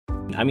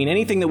I mean,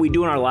 anything that we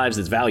do in our lives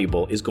that's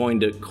valuable is going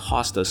to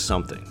cost us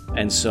something.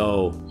 And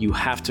so you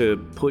have to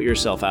put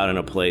yourself out in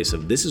a place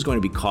of this is going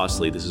to be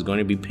costly, this is going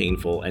to be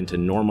painful, and to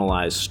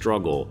normalize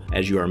struggle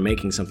as you are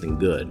making something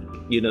good.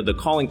 You know, the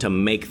calling to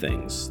make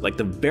things, like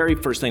the very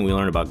first thing we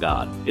learn about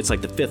God, it's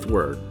like the fifth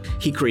word.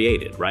 He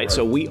created, right?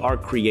 So we are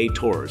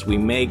creators. We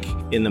make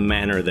in the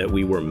manner that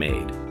we were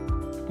made.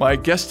 My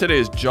guest today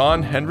is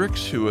John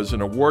Hendricks, who is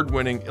an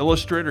award-winning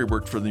illustrator. He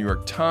worked for the New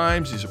York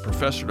Times. He's a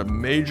professor at a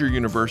major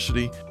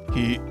university.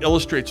 He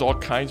illustrates all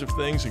kinds of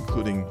things,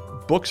 including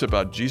books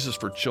about Jesus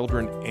for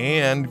children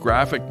and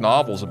graphic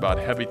novels about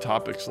heavy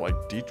topics like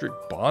Dietrich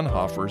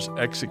Bonhoeffer's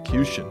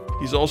execution.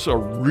 He's also a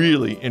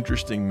really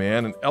interesting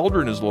man, an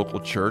elder in his local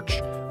church.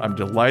 I'm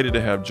delighted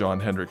to have John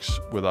Hendricks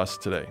with us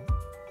today.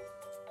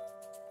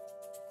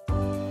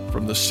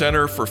 From the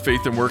Center for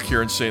Faith and Work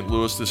here in St.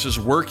 Louis, this is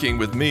Working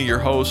with me, your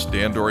host,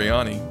 Dan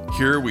Doriani.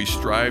 Here we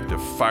strive to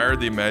fire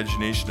the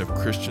imagination of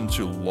Christians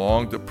who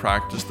long to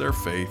practice their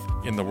faith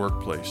in the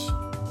workplace.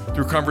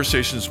 Through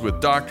conversations with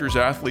doctors,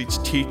 athletes,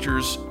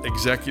 teachers,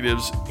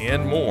 executives,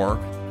 and more,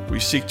 we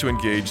seek to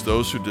engage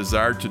those who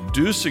desire to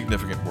do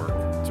significant work,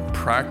 to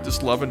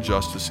practice love and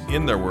justice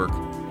in their work,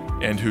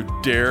 and who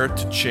dare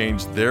to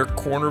change their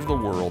corner of the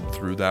world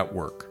through that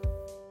work.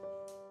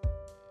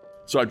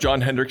 So I have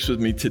John Hendricks with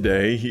me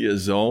today. He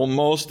is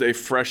almost a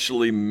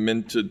freshly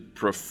minted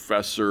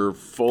professor,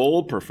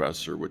 full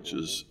professor, which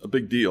is a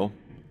big deal,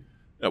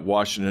 at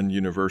Washington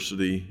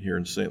University here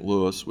in St.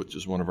 Louis, which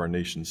is one of our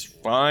nation's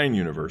fine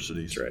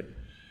universities. That's right.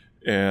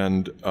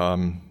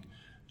 And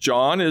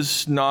John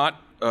is not,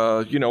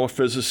 a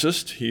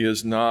physicist. He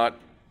is not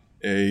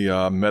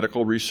a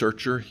medical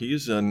researcher.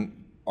 He's an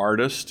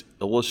artist,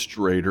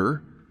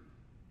 illustrator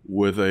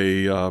with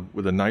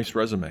a nice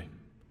resume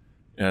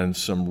and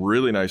some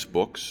really nice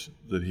books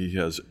that he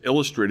has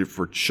illustrated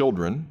for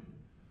children,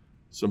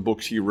 some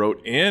books he wrote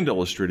and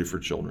illustrated for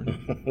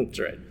children. That's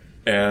right.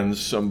 And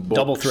some books.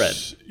 Double thread.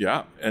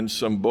 Yeah, and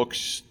some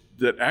books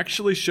that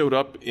actually showed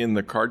up in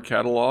the card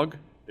catalog,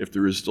 if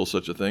there is still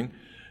such a thing,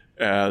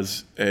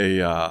 as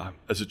a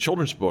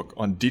children's book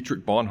on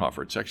Dietrich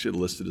Bonhoeffer. It's actually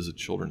listed as a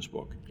children's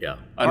book. Yeah.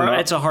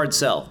 It's a hard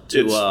sell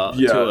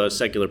to a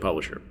secular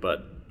publisher,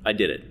 but I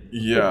did it.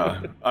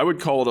 Yeah. I would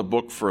call it a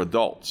book for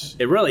adults.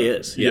 It really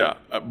is. Yeah.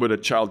 But a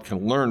child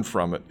can learn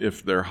from it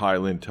if they're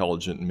highly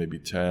intelligent and maybe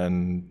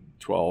 10,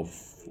 12,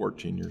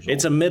 14 years old.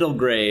 It's a middle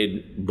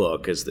grade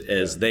book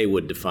as they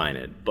would define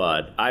it,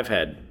 but I've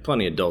had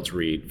plenty of adults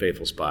read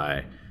Faithful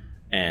Spy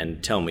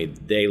and tell me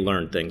they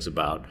learned things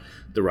about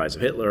the rise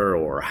of Hitler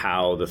or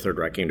how the Third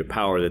Reich came to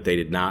power that they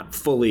did not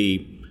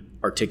fully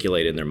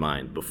articulate in their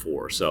mind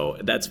before. So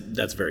that's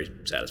very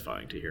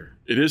satisfying to hear.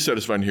 It is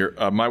satisfying to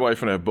hear. My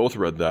wife and I have both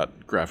read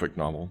that graphic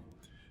novel,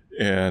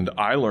 and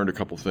I learned a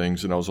couple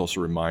things, and I was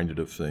also reminded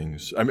of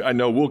things. I mean, I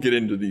know we'll get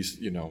into these,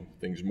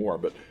 things more,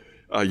 but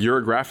you're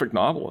a graphic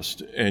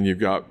novelist, and you've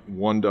got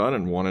one done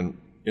and one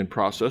in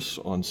process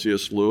on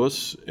C.S.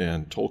 Lewis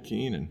and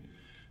Tolkien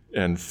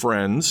and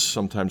friends,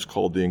 sometimes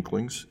called the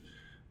Inklings.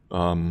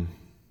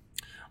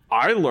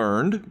 I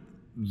learned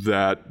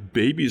that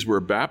babies were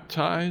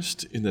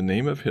baptized in the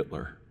name of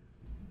Hitler.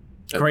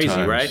 Crazy,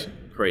 times. Right?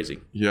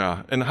 Crazy.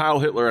 Yeah, and Heil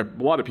Hitler,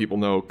 a lot of people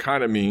know,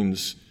 kind of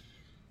means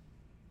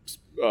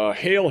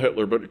Hail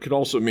Hitler, but it could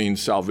also mean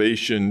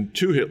salvation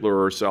to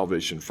Hitler or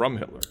salvation from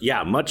Hitler.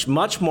 Yeah, much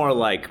more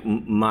like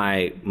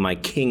my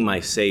king, my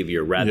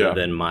savior, rather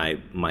than my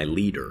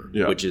leader,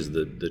 which is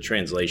the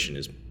translation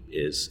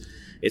is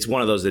it's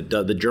one of those that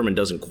the German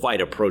doesn't quite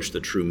approach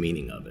the true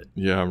meaning of it.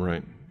 Yeah,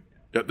 right.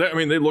 Yeah,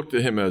 they looked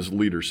at him as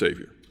leader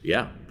savior.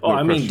 Yeah. Oh,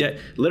 I mean,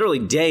 literally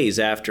days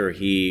after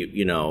he,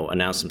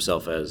 announced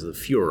himself as the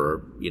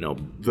Fuhrer,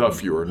 The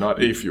Fuhrer,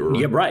 not a Fuhrer.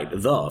 Yeah, right. The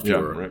Fuhrer. Yeah,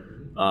 right.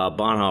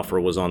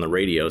 Bonhoeffer was on the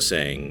radio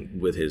saying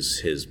with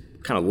his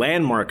kind of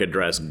landmark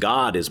address,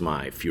 God is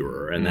my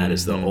Fuhrer, and that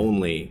is the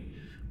only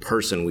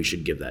person we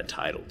should give that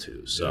title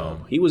to.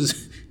 So he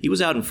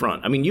was out in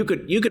front. I mean, you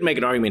could make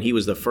an argument he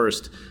was the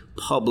first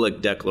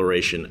public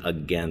declaration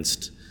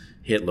against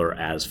Hitler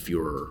as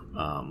Fuhrer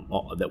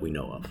that we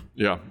know of.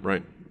 Yeah,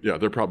 right. Yeah,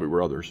 there probably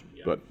were others,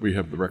 but we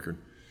have the record.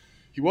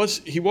 He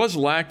was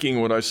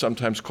lacking what I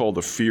sometimes call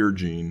the fear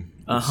gene,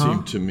 it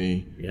seemed to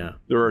me. Yeah.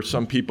 There are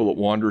some people that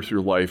wander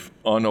through life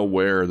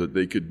unaware that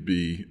they could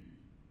be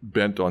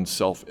bent on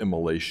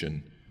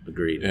self-immolation.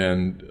 Agreed.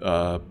 And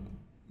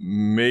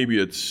maybe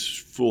it's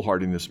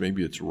foolhardiness,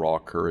 maybe it's raw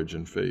courage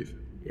and faith.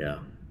 Yeah.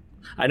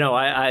 I know,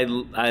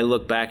 I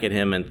look back at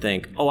him and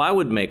think, I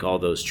would make all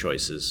those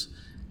choices.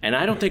 And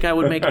I don't think I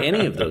would make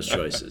any of those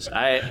choices.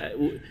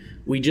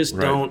 We just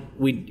don't,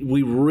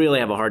 we really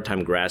have a hard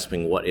time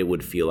grasping what it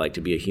would feel like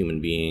to be a human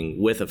being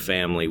with a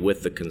family,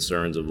 with the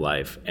concerns of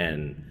life,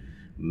 and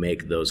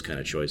make those kind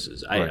of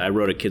choices. I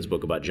wrote a kid's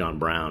book about John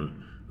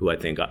Brown, who I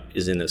think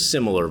is in a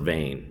similar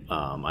vein.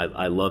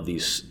 I love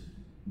these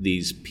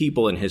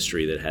people in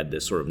history that had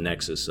this sort of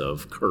nexus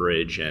of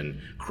courage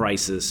and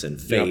crisis and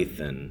faith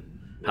and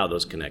how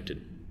those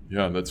connected.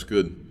 Yeah, that's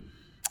good.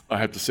 I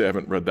have to say I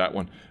haven't read that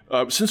one.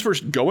 Since we're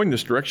going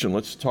this direction,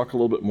 let's talk a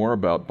little bit more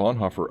about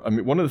Bonhoeffer. I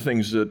mean, one of the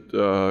things that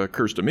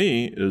occurs to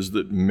me is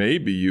that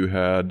maybe you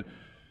had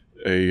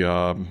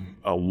a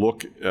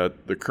look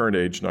at the current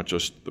age, not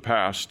just the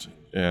past,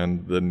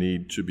 and the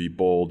need to be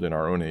bold in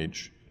our own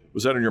age.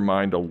 Was that on your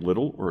mind a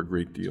little or a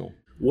great deal?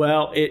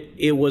 Well,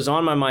 it was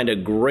on my mind a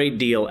great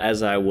deal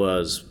as I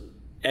was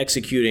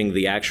executing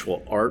the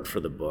actual art for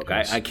the book.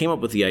 Yes. I came up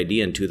with the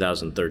idea in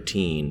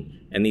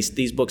 2013, and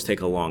these books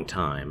take a long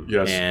time.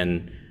 Yes.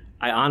 And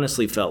I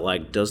honestly felt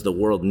like, does the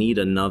world need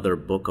another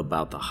book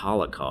about the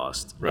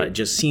Holocaust? Right. It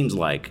just seems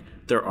like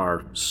there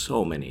are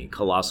so many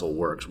colossal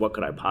works. What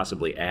could I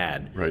possibly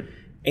add? Right.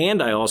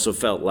 And I also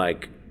felt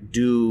like,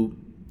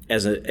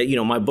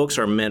 my books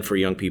are meant for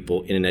young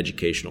people in an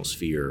educational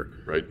sphere.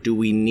 Right. Do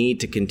we need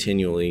to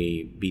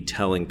continually be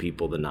telling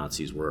people the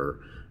Nazis were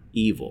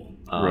evil?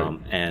 Right.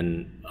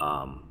 And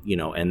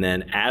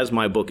then as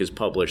my book is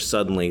published,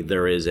 suddenly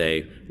there is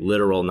a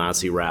literal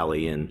Nazi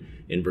rally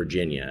in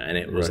Virginia, and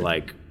it was right.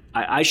 like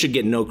I should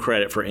get no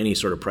credit for any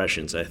sort of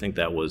prescience. I think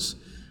that was,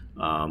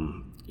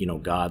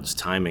 God's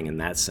timing in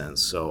that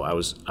sense. So I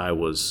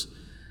was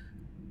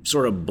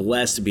sort of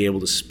blessed to be able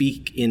to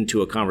speak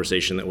into a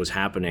conversation that was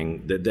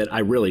happening that I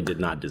really did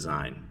not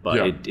design, but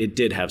Yeah. it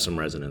did have some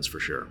resonance for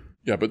sure.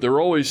 Yeah, but there are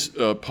always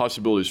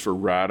possibilities for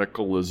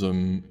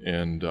radicalism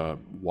and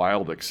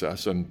wild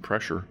excess and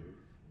pressure,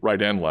 right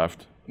and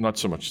left, not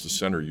so much the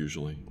center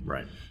usually.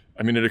 Right.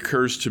 I mean, it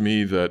occurs to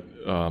me that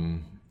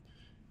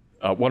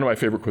one of my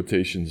favorite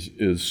quotations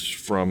is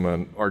from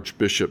an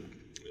archbishop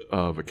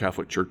of a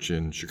Catholic church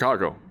in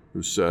Chicago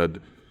who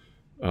said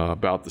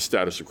about the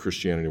status of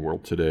Christianity in the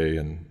world today,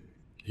 and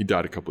he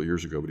died a couple of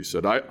years ago, but he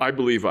said, I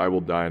believe I will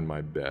die in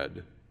my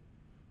bed.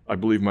 I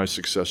believe my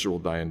successor will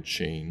die in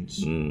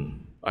chains.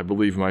 I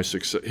believe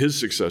his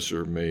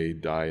successor may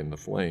die in the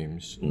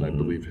flames, and I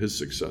believe his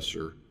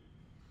successor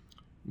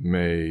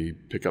may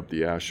pick up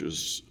the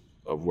ashes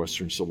of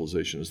Western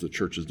civilization as the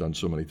church has done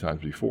so many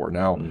times before.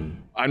 Now,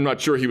 I'm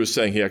not sure he was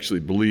saying he actually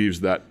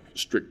believes that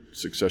strict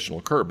succession will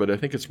occur, but I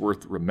think it's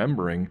worth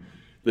remembering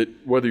that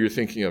whether you're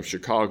thinking of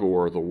Chicago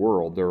or the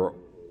world, there are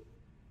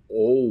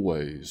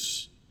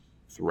always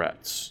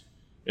threats.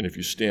 And if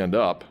you stand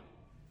up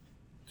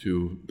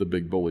to the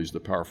big bullies, the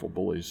powerful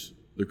bullies,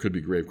 there could be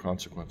grave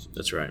consequences.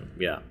 That's right.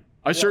 Yeah.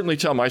 I certainly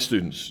tell my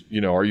students,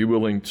 are you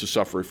willing to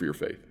suffer for your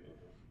faith?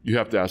 You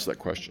have to ask that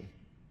question.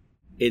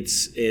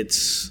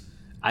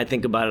 I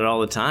think about it all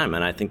the time,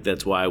 and I think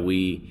that's why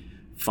we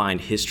find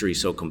history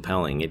so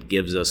compelling. It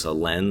gives us a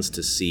lens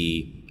to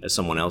see as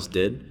someone else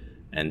did,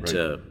 and Right.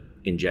 to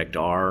inject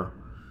our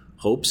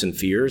hopes and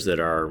fears that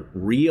are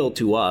real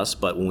to us,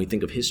 but when we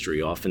think of history,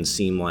 often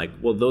seem like,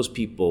 well, those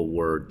people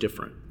were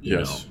different.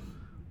 Yes.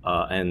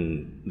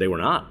 And they were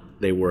not.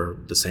 They were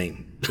the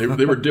same. They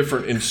were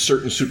different in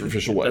certain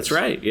superficial ways. That's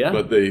right, yeah.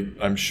 But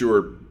I'm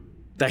sure,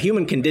 The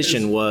human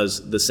condition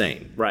was the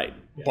same, right?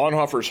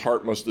 Bonhoeffer's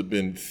heart must have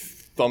been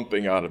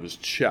thumping out of his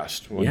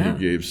chest when Yeah. he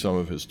gave some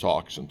of his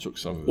talks and took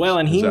some of his Well,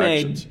 and he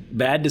actions. made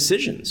bad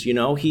decisions.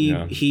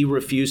 He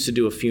refused to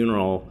do a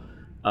funeral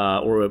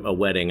or a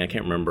wedding, I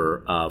can't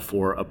remember,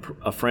 for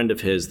a friend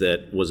of his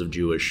that was of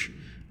Jewish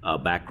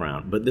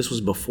background. But this was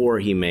before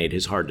he made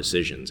his hard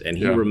decisions, and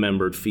he Yeah.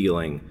 remembered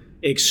feeling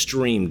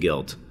extreme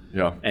guilt.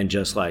 Yeah. And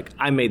just like,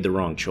 I made the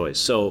wrong choice.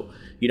 So,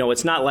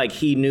 it's not like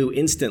he knew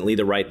instantly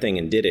the right thing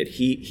and did it.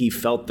 He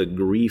felt the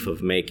grief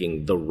of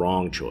making the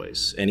wrong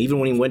choice. And even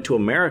when he went to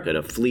America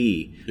to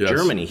flee Yes.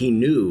 Germany, he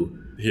knew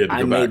He had to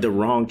I go made back. the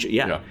wrong choice.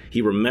 Yeah.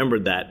 He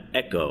remembered that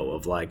echo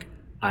of like,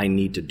 I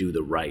need to do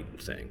the right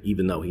thing,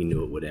 even though he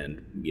knew it would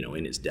end,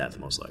 in his death,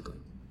 most likely.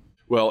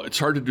 Well, it's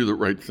hard to do the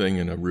right thing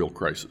in a real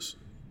crisis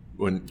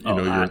when you're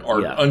in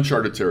yeah.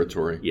 uncharted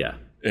territory. Yeah.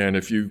 And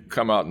if you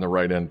come out in the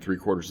right end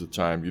 3/4 of the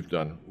time, you've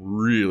done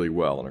really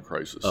well in a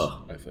crisis,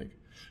 I think.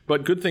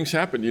 But good things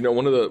happen.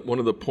 One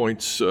of the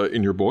points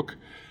in your book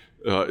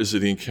is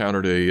that he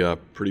encountered a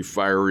pretty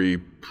fiery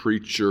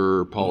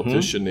preacher,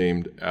 politician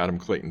named Adam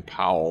Clayton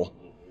Powell,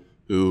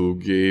 who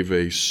gave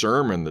a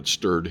sermon that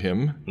stirred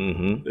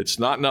him. It's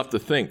not enough to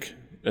think,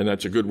 and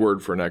that's a good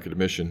word for an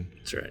academician.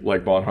 That's right.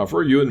 Like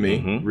Bonhoeffer, you and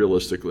me,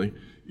 realistically.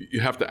 You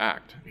have to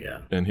act. Yeah.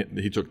 And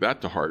he took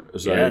that to heart,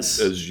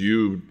 Yes. as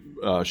you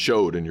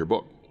showed in your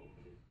book.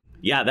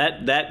 Yeah,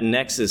 that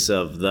nexus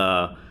of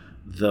the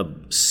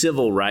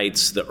civil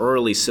rights, the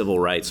early civil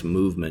rights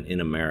movement in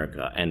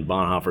America, and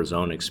Bonhoeffer's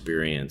own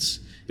experience,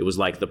 it was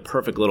like the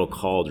perfect little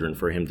cauldron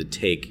for him to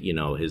take,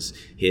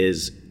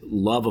 his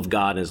love of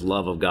God and his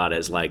love of God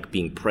as like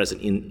being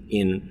present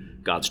in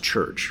God's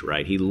church,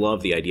 right? He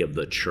loved the idea of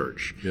the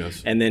church.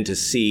 Yes. And then to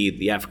see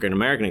the African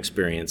American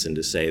experience and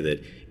to say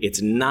that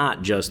it's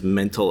not just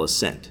mental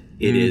assent.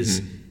 It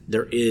is,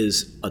 there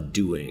is a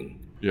doing.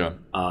 Yeah.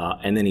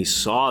 And then he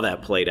saw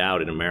that played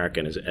out in America,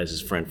 and as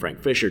his friend Frank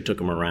Fisher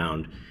took him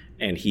around,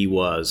 and he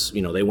was,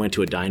 they went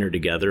to a diner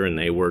together, and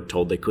they were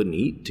told they couldn't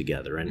eat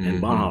together, and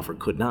Bonhoeffer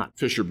could not.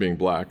 Fisher being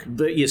black.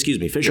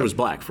 Fisher was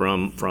black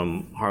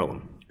from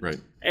Harlem. Right.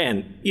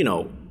 And,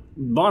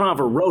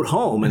 Bonhoeffer wrote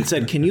home and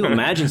said, can you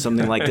imagine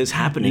something like this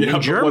happening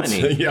in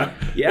Germany? Yeah.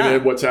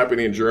 And what's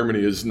happening in Germany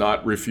is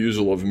not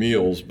refusal of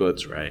meals, but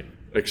That's right.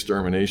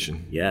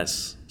 extermination.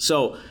 Yes.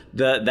 So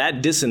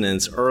that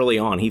dissonance early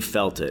on, he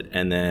felt it.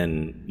 And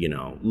then,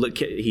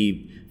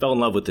 he fell in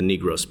love with the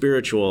Negro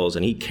spirituals,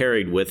 and he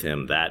carried with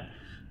him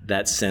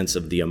that sense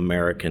of the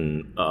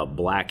American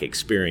black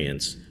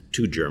experience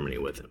to Germany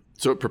with him.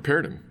 So it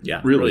prepared him.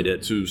 Yeah, really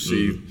did. To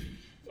see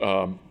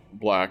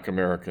black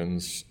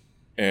Americans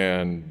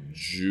and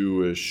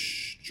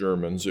Jewish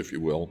Germans, if you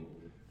will,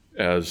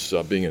 as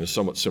being in a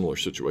somewhat similar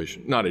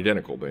situation. Not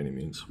identical by any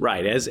means.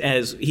 Right,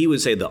 as he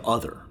would say, the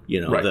other.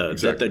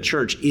 That the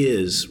church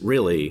is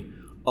really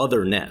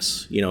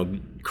otherness.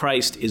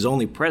 Christ is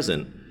only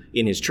present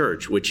in his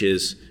church, which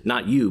is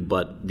not you,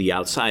 but the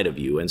outside of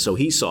you. And so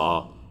he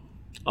saw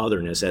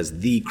otherness as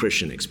the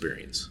Christian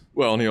experience.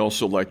 Well, and he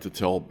also liked to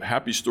tell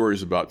happy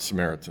stories about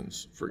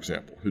Samaritans, for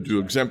example, who do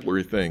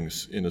exemplary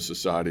things in a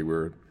society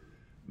where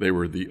they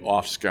were the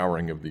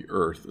offscouring of the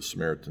earth, the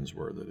Samaritans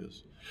were, that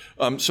is.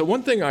 So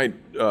one thing and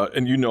I'm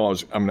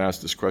going to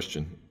ask this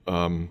question.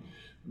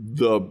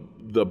 The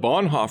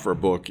Bonhoeffer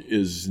book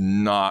is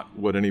not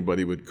what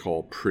anybody would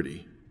call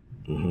pretty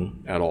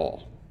at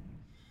all.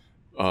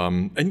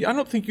 And I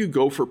don't think you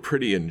go for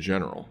pretty in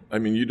general. I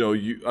mean,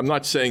 I'm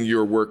not saying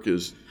your work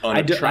is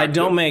unattractive. I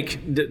don't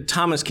make the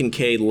Thomas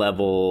Kincaid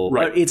level.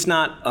 Right. It's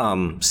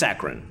not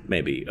saccharine,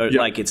 maybe.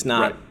 Like it's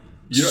not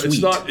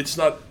sweet. It's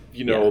not.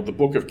 The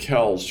Book of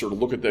Kells, sort of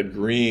look at that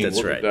green,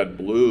 at that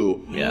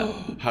blue. Yeah.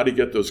 How do you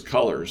get those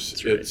colors?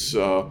 That's right. It's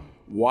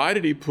why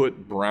did he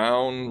put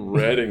brown,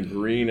 red, and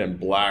green and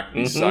black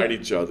beside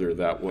each other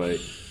that way?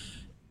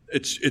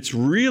 It's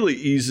really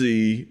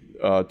easy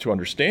to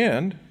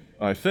understand,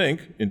 I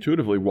think,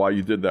 intuitively, why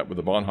you did that with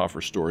the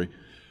Bonhoeffer story.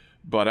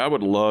 But I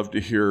would love to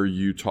hear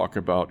you talk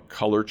about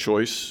color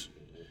choice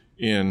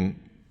in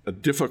a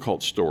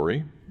difficult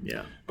story.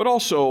 Yeah. But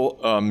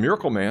also,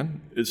 Miracle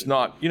Man is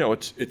not,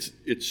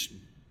 it's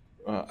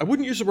I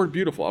wouldn't use the word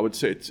beautiful. I would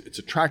say it's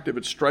attractive,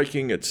 it's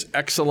striking, it's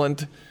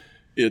excellent,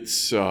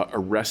 it's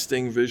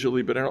arresting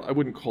visually, but I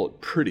wouldn't call it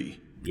pretty.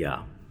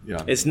 Yeah.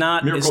 Yeah. It's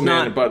not. Miracle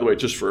Man, and by the way,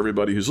 just for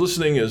everybody who's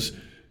listening, is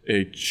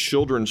a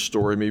children's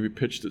story, maybe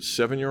pitched at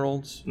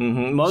 7-year-olds.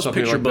 Mm-hmm. Most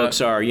something picture like books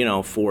that.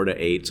 are, 4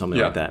 to 8, something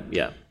like that.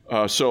 Yeah.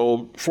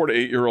 So 4 to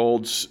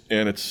 8-year-olds,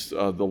 and it's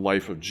the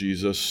life of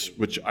Jesus,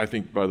 which I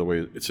think, by the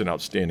way, it's an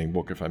outstanding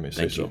book, if I may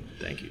say so.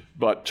 Thank you.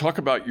 But talk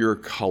about your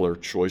color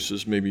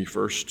choices, maybe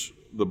first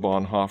the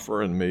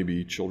Bonhoeffer and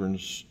maybe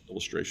children's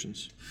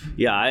illustrations.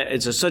 Yeah,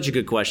 it's such a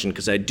good question,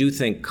 because I do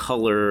think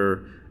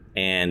color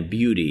and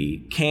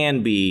beauty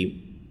can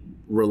be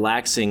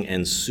relaxing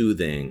and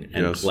soothing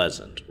and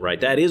pleasant, right?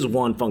 That is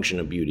one function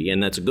of beauty,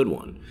 and that's a good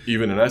one.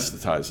 Even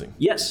anesthetizing.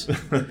 Yes.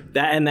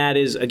 that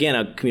is, again,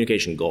 a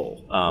communication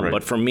goal.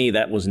 But for me,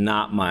 that was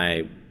not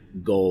my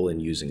goal in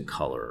using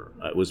color.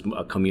 It was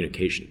a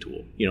communication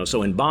tool.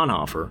 So in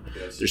Bonhoeffer,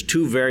 there's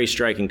 2 very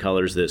striking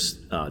colors, this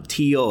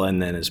teal and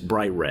then this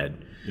bright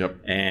red. Yep.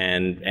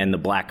 And the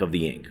black of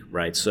the ink,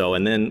 right? So,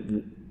 and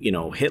then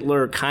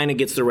Hitler kind of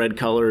gets the red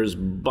colors,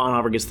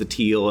 Bonhoeffer gets the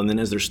teal, and then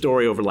as their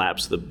story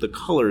overlaps, the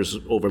colors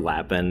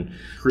overlap, and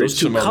those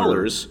 2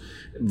 colors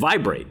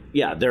vibrate.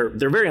 Yeah, they're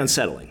very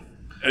unsettling.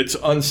 It's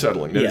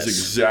unsettling. That is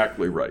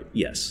exactly right.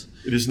 Yes.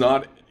 It is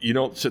not, you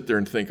don't sit there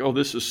and think, oh,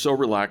 this is so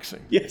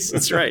relaxing. Yes,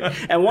 that's right.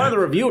 And one of the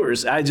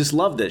reviewers, I just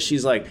loved this.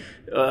 She's like,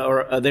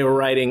 they were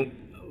writing,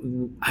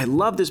 I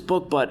love this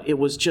book, but it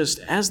was just,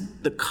 as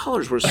the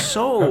colors were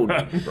so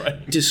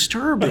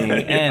disturbing.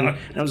 And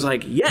I was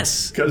like,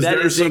 yes, that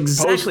is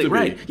exactly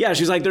right. Yeah,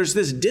 she's like, there's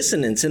this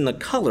dissonance in the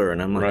color.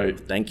 And I'm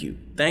like, thank you.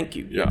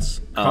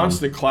 Yes.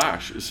 Constant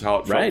clash is how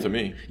it felt to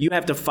me. You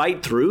have to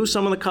fight through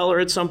some of the color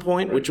at some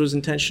point, which was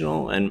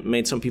intentional and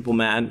made some people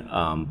mad.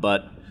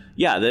 But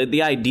yeah,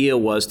 the idea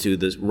was to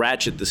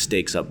ratchet the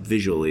stakes up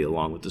visually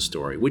along with the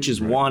story, which is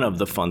one of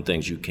the fun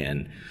things you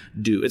can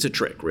do. It's a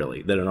trick,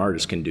 really, that an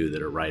artist can do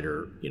that a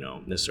writer,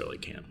 necessarily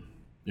can't.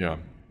 Yeah.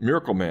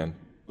 Miracle Man.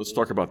 Let's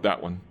talk about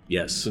that one.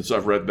 Yes. Since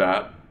I've read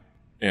that,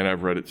 and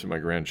I've read it to my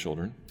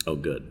grandchildren. Oh,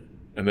 good.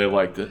 And they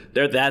liked it.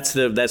 That's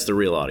the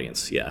real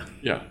audience, yeah.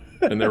 Yeah.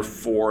 And they're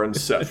 4.5,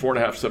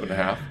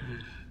 7.5.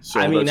 So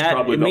I mean, that's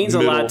probably it means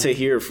middle. a lot to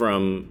hear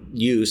from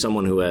you,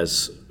 someone who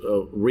has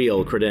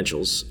real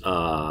credentials,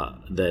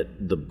 that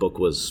the book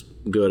was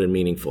good and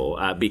meaningful.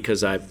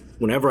 Because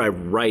whenever I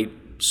write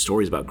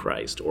stories about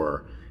Christ,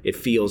 or it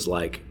feels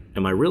like,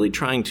 am I really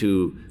trying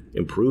to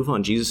improve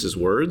on Jesus'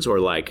 words, or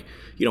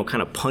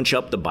kind of punch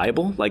up the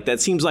Bible? Like,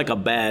 that seems like a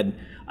bad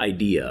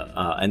idea.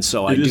 And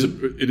so it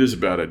is a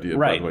bad idea,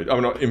 by the way.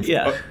 I'm going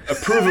to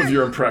approve of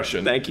your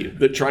impression. Thank you.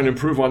 That trying to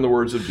improve on the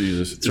words of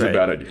Jesus is a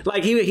bad idea.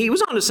 Like, he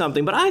was onto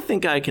something, but I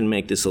think I can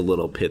make this a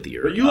little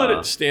pithier. But you let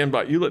it stand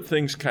by. You let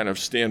things kind of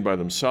stand by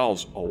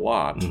themselves a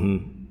lot.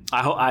 Mm-hmm.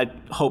 I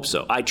hope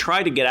so. I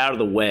try to get out of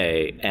the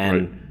way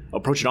and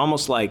approach it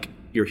almost like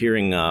you're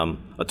hearing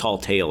a tall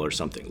tale or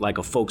something, like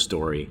a folk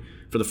story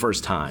for the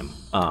first time.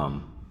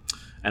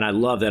 And I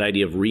love that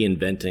idea of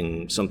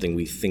reinventing something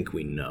we think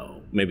we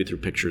know, maybe through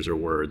pictures or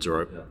words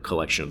or a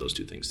collection of those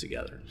two things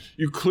together.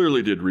 You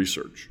clearly did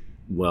research.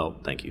 Well,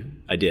 thank you.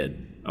 I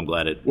did. I'm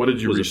glad it was What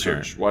did you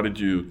research? apparent. Why did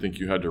you think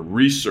you had to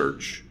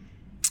research?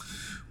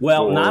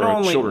 Well, for not a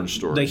only children's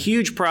story? the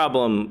huge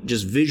problem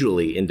just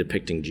visually in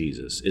depicting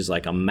Jesus is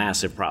like a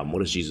massive problem. What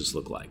does Jesus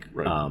look like?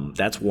 Right.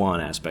 That's one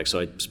aspect.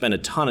 So I spent a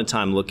ton of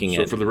time looking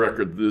So at. for the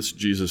record, this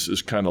Jesus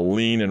is kind of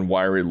lean and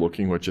wiry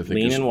looking, which I think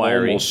Lean is and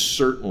wiry. almost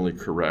certainly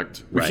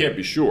correct. We Right. can't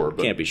be sure,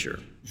 but Can't be sure.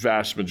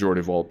 vast majority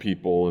of all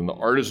people in the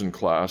artisan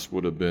class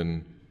would have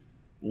been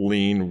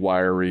lean,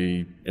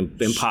 wiry,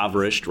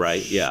 Impoverished,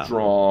 right? Yeah.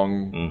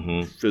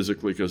 strong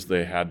physically because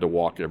they had to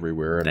walk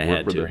everywhere and They work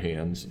had with to. their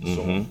hands and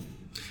so on.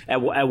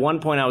 At one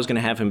point, I was going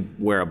to have him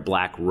wear a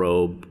black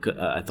robe.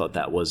 I thought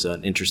that was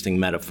an interesting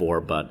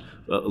metaphor, but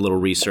a little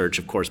research,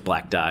 of course,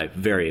 black dye,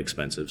 very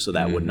expensive, so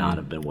that would not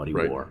have been what he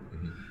Right. wore.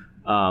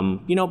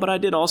 But I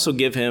did also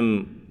give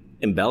him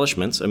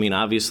embellishments. I mean,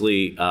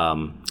 obviously,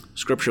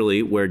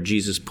 scripturally, where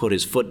Jesus put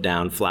his foot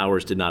down,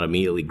 flowers did not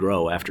immediately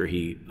grow after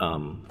he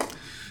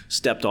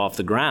stepped off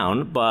the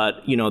ground.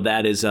 But,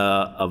 that is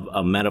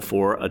a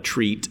metaphor, a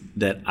treat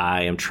that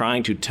I am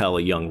trying to tell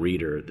a young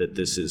reader that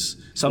this is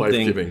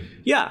something. Life-giving.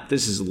 Yeah,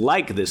 this is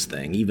like this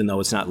thing, even though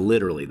it's not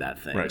literally that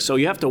thing. Right. So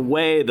you have to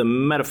weigh the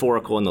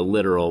metaphorical and the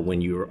literal when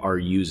you are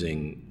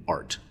using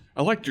art.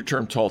 I liked your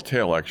term tall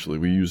tale, actually.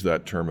 We use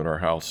that term in our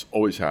house,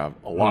 always have,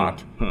 a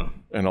lot.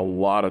 And a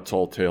lot of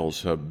tall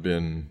tales have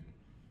been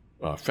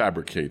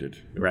fabricated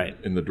Right.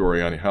 in the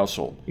Doriani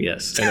household.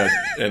 Yes.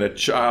 And a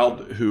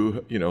child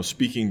who,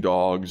 speaking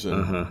dogs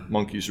and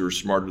monkeys who are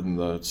smarter than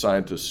the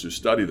scientists who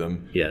study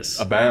them Yes.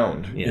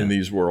 abound Yeah. in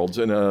these worlds.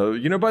 And,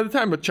 by the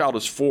time a child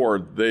is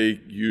 4, they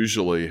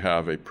usually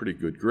have a pretty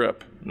good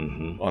grip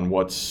on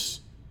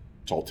what's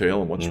tall tale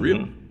and what's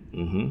real.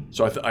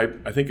 So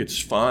I think it's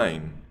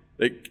fine.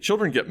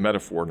 Children get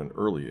metaphor at an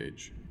early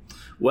age.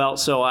 Well,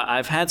 so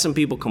I've had some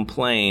people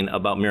complain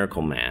about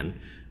Miracle Man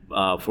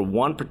for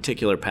one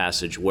particular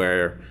passage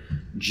where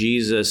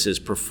Jesus is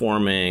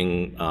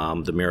performing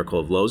the miracle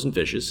of loaves and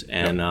fishes,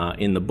 and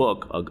in the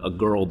book, a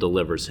girl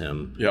delivers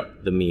him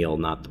Yep. the meal,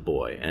 not the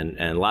boy.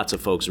 And lots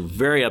of folks are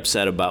very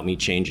upset about me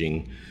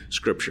changing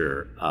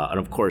Scripture. And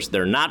of course,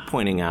 they're not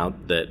pointing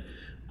out that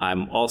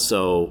I'm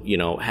also,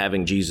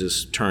 having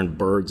Jesus turn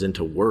birds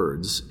into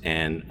words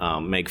and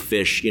make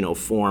fish,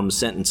 form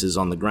sentences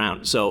on the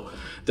ground. So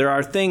there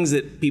are things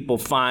that people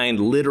find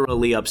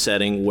literally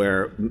upsetting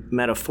where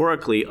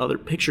metaphorically other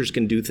pictures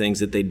can do things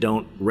that they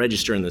don't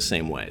register in the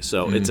same way.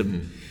 So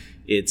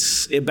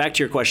it's back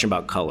to your question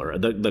about color.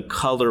 The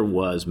color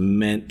was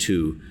meant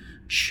to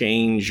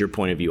change your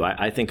point of view.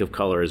 I think of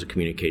color as a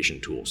communication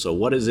tool. So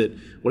what is it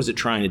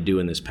trying to do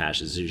in this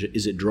passage?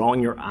 Is it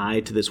drawing your eye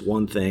to this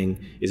one thing?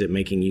 Is it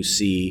making you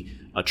see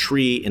a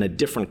tree in a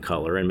different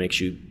color and makes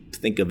you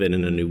think of it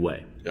in a new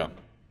way? Yeah.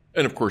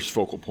 And of course,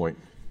 focal point.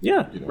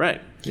 Yeah,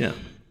 right. Yeah.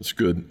 That's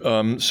good.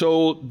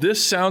 So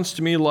this sounds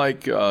to me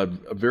like a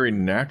very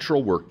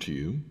natural work to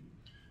you,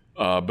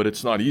 but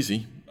it's not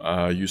easy.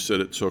 You said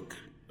it took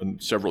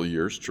several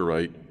years to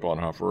write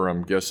Bonhoeffer.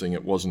 I'm guessing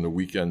it wasn't a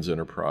weekend's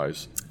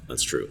enterprise.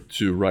 That's true.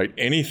 To write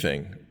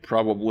anything,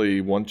 probably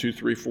 1, 2,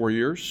 3, 4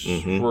 years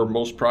for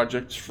most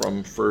projects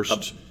from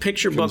first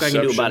Picture book I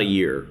can do about a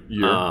year.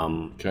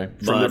 Okay.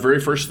 From the very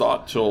first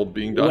thought till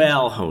being done?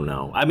 Well, oh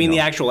no. I mean, the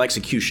actual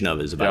execution of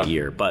it is about a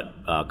year, but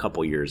a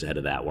couple years ahead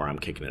of that where I'm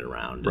kicking it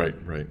around.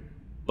 Right.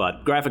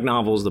 But graphic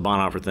novels, the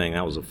Bonhoeffer thing,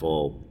 that was a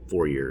full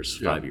 4 years,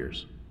 5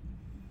 years.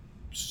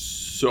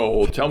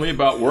 So tell me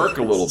about work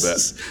a little bit.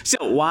 So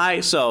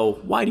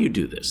why do you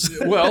do this?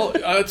 Well,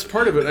 it's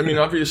part of it. I mean,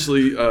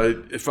 obviously,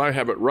 if I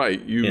have it right,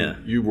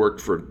 you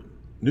worked for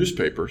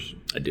newspapers.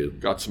 I do.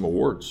 Got some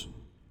awards,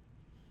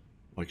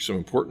 like some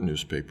important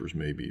newspapers,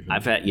 maybe even.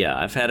 I've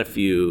had a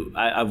few.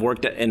 I've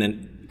worked in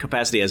a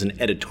capacity as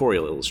an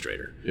editorial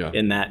illustrator.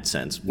 In that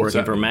sense,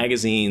 working for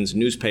magazines,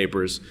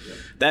 newspapers. Yeah.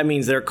 That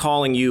means they're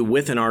calling you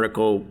with an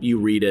article. You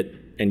read it,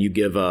 and you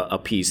give a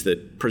piece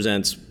that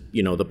presents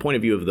the point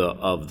of view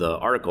of the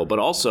article, but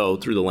also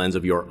through the lens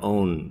of your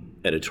own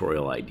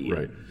editorial idea.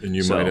 Right, and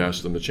you might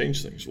ask them to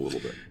change things a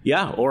little bit.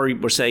 Yeah,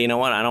 or say, I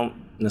don't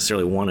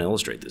necessarily want to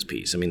illustrate this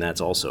piece. I mean,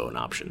 that's also an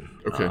option.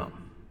 Okay.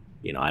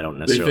 I don't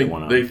necessarily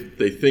want to.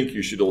 They think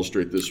you should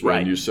illustrate this way,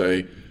 and you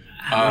say,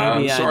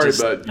 I'm sorry,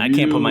 but I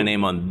can't put my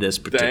name on this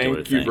particular thing.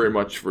 Thank you very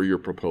much for your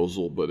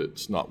proposal, but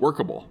it's not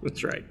workable.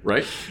 That's right.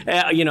 Right?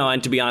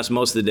 And to be honest,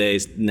 most of the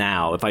days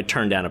now, if I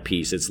turn down a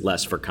piece, it's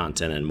less for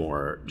content and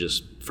more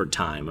just for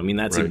time. I mean,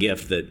 that's a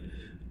gift that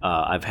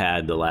I've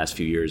had the last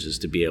few years, is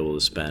to be able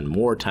to spend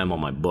more time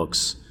on my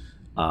books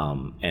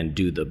and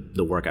do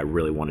the work I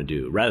really want to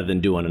do, rather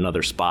than doing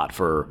another spot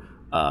for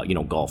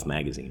Golf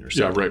Magazine or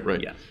something. Yeah,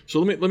 right. Yeah.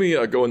 So let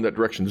me go in that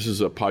direction. This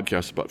is a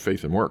podcast about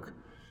faith and work.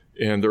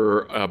 And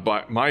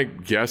my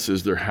guess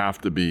is there have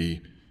to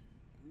be,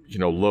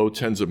 low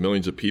tens of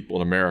millions of people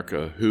in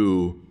America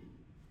who,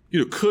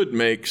 could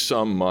make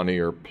some money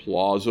or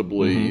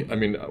plausibly. I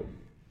mean,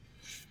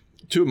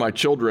 2 of my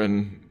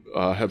children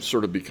have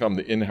sort of become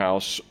the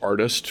in-house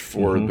artist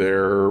for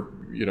their,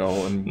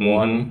 and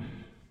one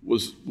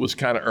was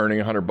kind of earning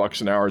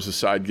 $100 an hour as a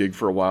side gig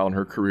for a while in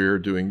her career,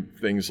 doing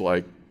things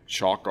like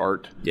chalk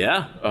art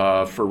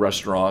for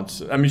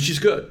restaurants. I mean, she's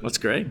good. That's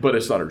great. But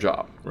it's not her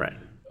job. Right.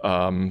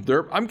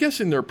 I'm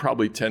guessing there are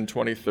probably 10,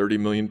 20, 30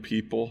 million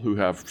people who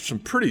have some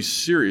pretty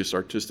serious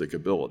artistic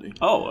ability.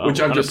 Oh,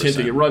 which I'm just 100%.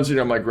 hinting. It runs,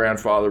 my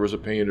grandfather was a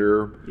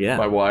painter. Yeah.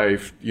 My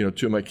wife, 2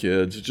 of my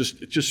kids. It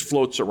just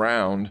floats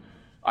around.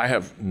 I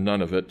have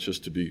none of it,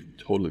 just to be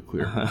totally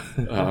clear.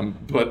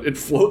 But it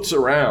floats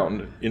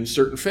around in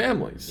certain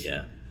families.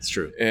 Yeah, it's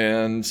true.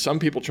 And some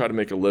people try to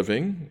make a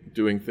living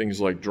doing things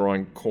like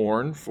drawing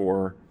corn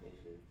for,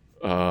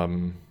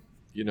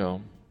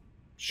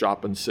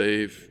 shop and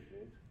save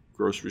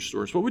grocery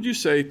stores. What would you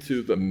say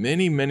to the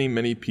many, many,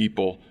 many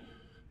people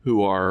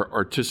who are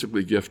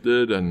artistically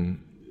gifted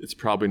and it's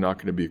probably not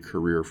going to be a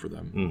career for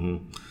them? Mm-hmm.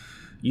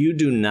 You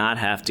do not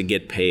have to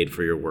get paid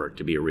for your work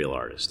to be a real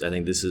artist. I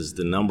think this is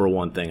the number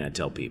one thing I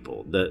tell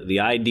people. The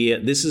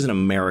idea, this is an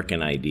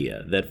American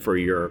idea, that for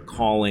your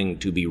calling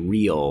to be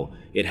real,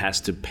 it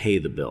has to pay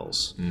the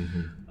bills.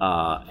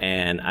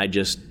 And I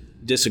just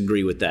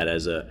disagree with that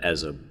as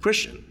a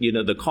Christian.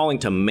 The calling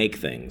to make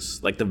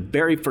things, like the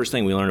very first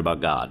thing we learn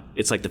about God,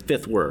 it's like the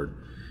fifth word.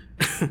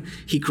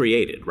 He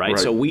created, right?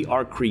 So we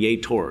are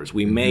creators.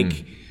 We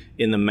make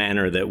in the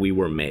manner that we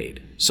were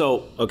made.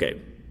 So,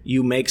 okay,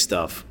 you make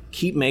stuff.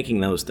 Keep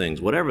making those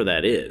things, whatever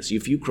that is.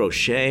 If you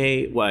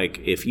crochet, like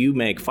if you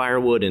make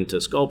firewood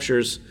into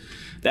sculptures,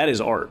 that is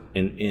art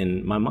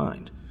in my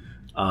mind.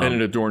 And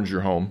it adorns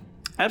your home.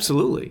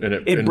 Absolutely. And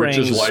it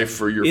enriches life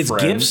for your friends.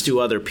 It's gifts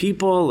to other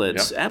people.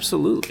 It's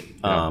absolutely.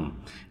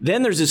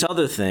 Then there's this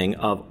other thing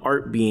of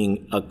art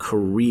being a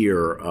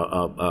career,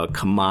 a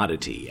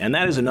commodity, and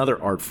that is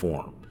another art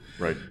form.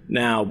 Right.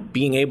 Now,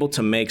 being able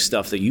to make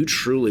stuff that you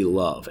truly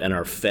love and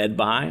are fed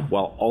by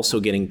while also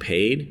getting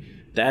paid,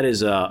 that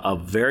is a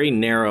very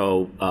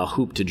narrow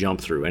hoop to jump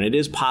through. And it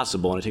is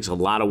possible, and it takes a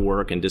lot of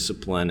work and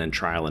discipline and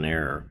trial and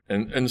error.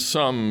 And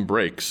some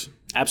breaks.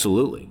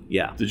 Absolutely,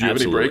 yeah. Did you have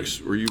any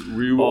breaks? Were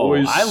you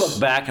always... I look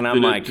back and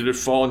I'm did it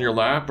fall in your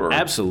lap? Or?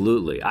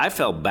 Absolutely. I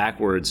fell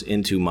backwards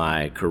into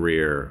my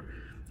career.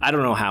 I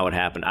don't know how it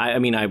happened. I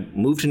mean, I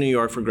moved to New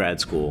York for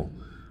grad school.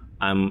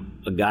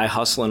 I'm a guy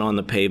hustling on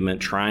the pavement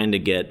trying to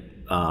get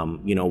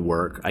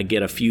work. I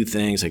get a few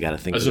things. I got to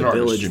think of the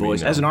Village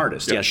Voice. As an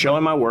artist,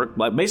 showing my work.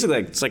 Like basically,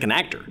 it's like an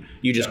actor.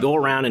 You just go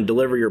around and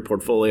deliver your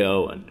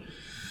portfolio.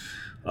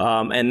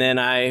 And then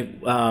I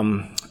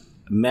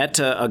met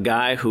a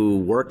guy who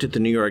worked at the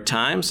New York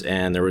Times,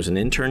 and there was an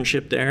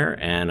internship there,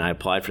 and I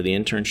applied for the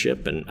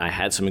internship, and I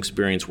had some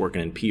experience working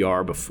in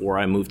PR before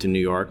I moved to New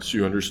York. So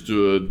you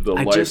understood the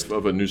life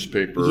of a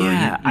newspaper.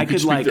 Yeah, you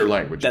could speak their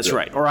language. That's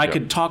right. Or I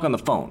could talk on the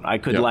phone. I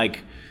could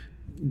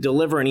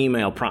deliver an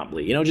email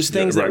promptly. Just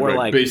things that were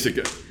like basic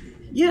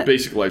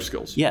life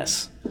skills.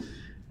 Yes.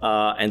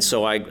 And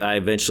so I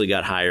eventually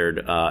got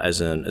hired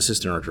as an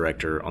assistant art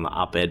director on the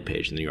op-ed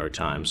page in the New York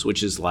Times,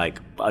 which is like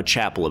a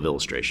chapel of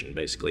illustration,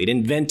 basically. It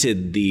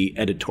invented the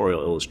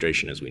editorial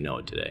illustration as we know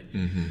it today.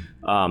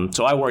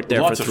 So I worked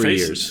there for 3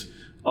 years.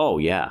 Oh,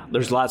 yeah.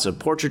 There's lots of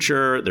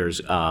portraiture. There's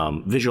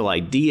visual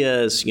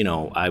ideas.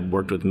 I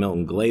worked with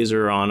Milton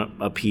Glaser on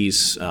a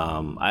piece.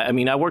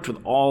 I worked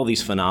with all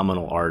these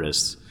phenomenal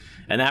artists.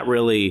 And that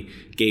really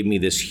gave me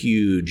this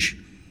huge...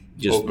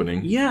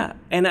 opening. Yeah.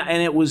 And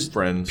it was...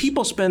 Friends.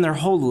 People spend their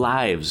whole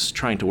lives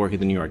trying to work at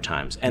the New York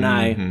Times. And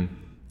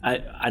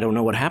I don't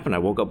know what happened. I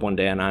woke up one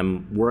day and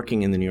I'm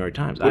working in the New York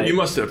Times. Well, you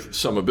must have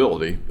some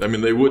ability. I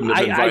mean, they wouldn't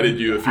have invited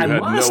you if you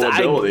had no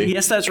ability.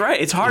 Yes, that's right.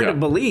 It's hard to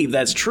believe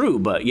that's true,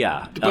 but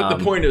yeah. But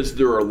the point is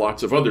there are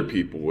lots of other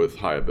people with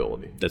high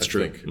ability. That's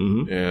true.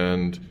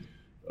 And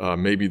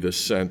maybe the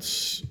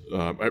sense...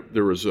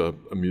 there was a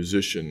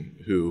musician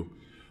who...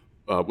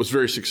 was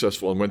very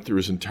successful and went through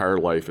his entire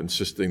life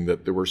insisting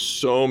that there were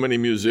so many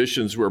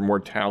musicians who were more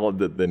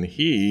talented than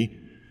he.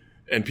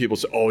 And people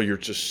say, oh,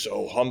 you're just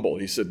so humble.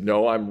 He said,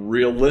 no, I'm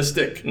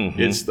realistic.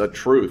 It's the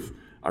truth.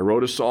 I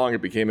wrote a song,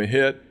 it became a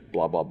hit,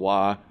 blah, blah,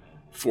 blah.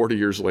 40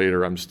 years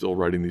later, I'm still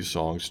writing these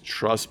songs.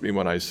 Trust me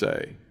when I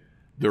say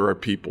there are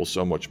people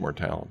so much more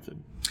talented.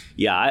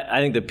 Yeah, I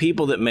think the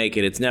people that make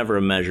it, it's never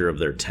a measure of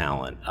their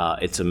talent.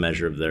 It's a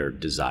measure of their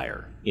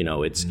desire.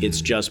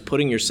 It's just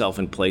putting yourself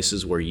in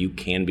places where you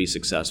can be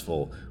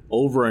successful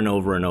over and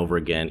over and over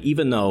again,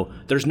 even though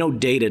there's no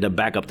data to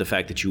back up the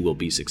fact that you will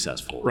be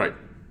successful. Right.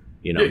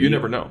 You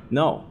never know.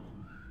 No.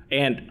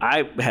 And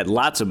I had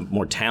lots of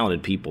more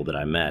talented people that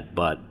I met,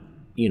 but,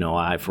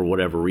 I, for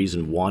whatever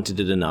reason, wanted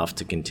it enough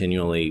to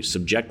continually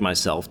subject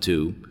myself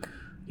to,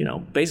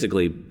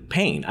 basically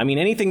pain. I mean,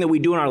 anything that we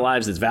do in our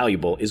lives that's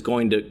valuable is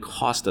going to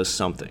cost us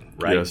something,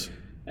 right? Yes.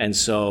 And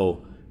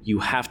so you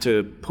have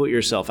to put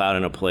yourself out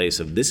in a place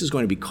of this is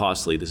going to be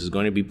costly, this is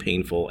going to be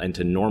painful, and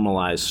to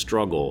normalize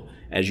struggle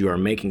as you are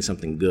making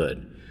something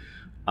good.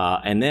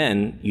 And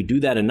then you do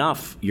that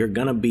enough, you're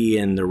going to be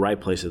in the right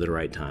place at the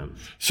right time.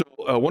 So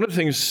One of the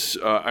things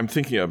I'm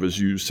thinking of as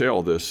you say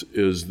all this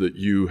is that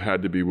you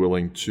had to be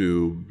willing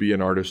to be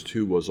an artist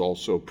who was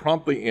also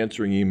promptly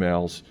answering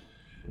emails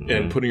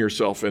and putting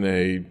yourself in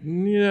a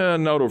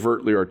not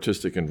overtly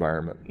artistic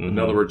environment. In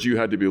other words, you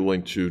had to be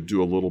willing to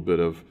do a little bit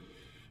of,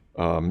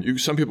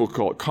 some people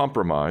call it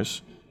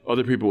compromise.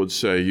 Other people would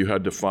say you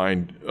had to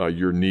find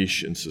your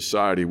niche in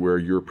society where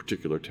your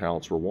particular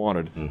talents were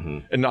wanted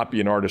and not be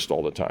an artist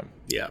all the time.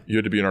 Yeah. You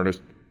had to be an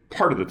artist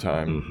part of the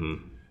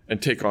time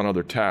and take on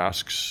other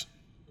tasks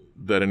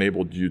that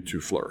enabled you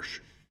to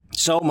flourish.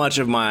 So much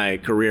of my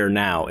career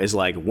now is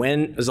like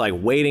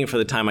waiting for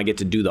the time I get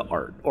to do the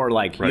art, or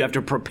like you have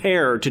to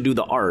prepare to do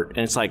the art, and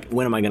it's like,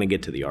 when am I going to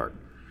get to the art?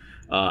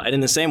 And in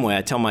the same way,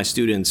 I tell my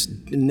students,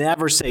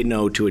 never say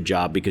no to a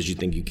job because you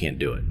think you can't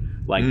do it.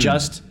 Like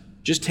just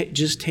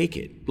take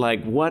it.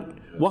 Like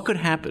what could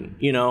happen?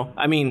 You know,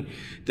 I mean,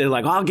 they're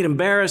like, oh, I'll get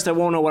embarrassed. I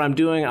won't know what I'm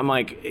doing. I'm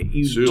like, so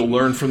you'll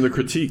learn from the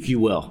critique. You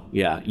will.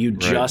 Yeah. You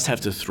just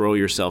have to throw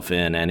yourself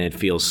in, and it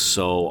feels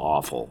so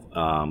awful.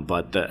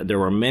 But there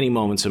were many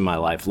moments in my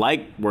life,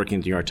 like working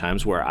at the New York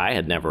Times, where I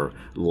had never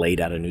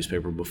laid out a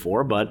newspaper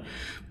before, but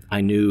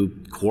I knew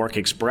Quark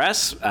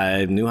Express.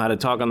 I knew how to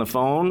talk on the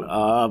phone.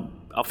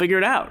 I'll figure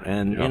it out.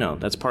 And, you know,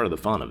 that's part of the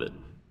fun of it.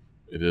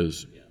 It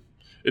is. Yeah.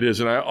 It is.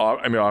 And I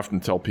often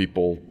tell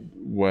people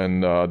when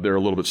they're a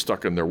little bit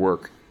stuck in their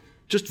work,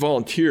 just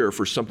volunteer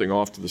for something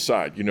off to the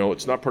side. You know,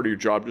 it's not part of your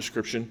job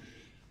description.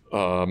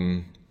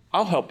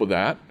 I'll help with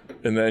that.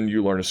 And then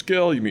you learn a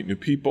skill, you meet new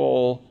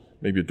people,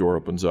 maybe a door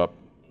opens up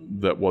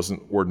that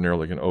wasn't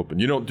ordinarily going to open.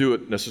 You don't do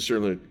it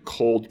necessarily in a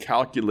cold,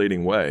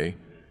 calculating way,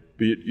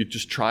 but you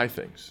just try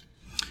things.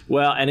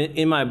 Well, and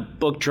in my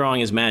book,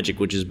 Drawing is Magic,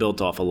 which is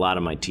built off a lot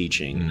of my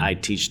teaching, I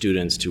teach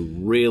students to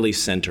really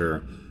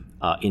center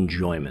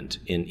enjoyment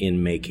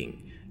in making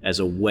as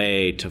a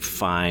way to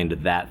find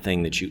that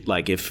thing that you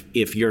like.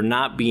 If you're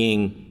not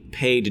being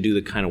paid to do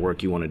the kind of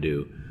work you want to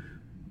do,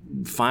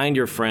 find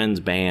your friend's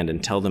band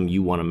and tell them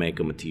you want to make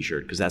them a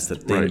t-shirt, because that's the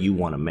thing you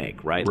want to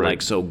make, right?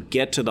 Like, so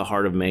get to the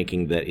heart of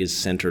making that is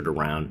centered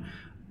around,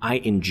 I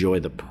enjoy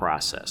the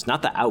process,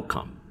 not the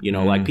outcome. You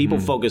know, like people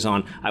focus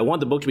on, I want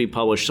the book to be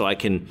published so I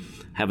can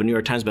have a New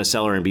York Times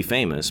bestseller and be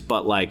famous.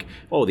 But like,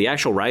 oh, the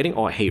actual writing?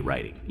 Oh, I hate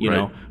writing, you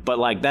know? But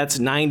like, that's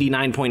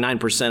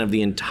 99.9% of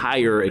the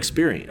entire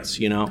experience,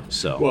 you know?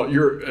 So. Well,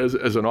 you're,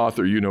 as an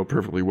author, you know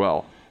perfectly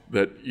well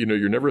that, you know,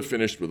 you're never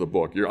finished with a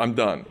book. I'm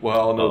done.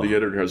 Well, no, the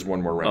editor has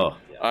one more round.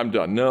 I'm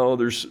done. No,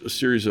 there's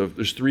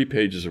 3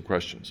 pages of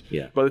questions.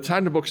 Yeah. By the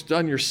time the book's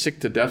done, you're sick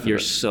to death of it. You're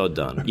so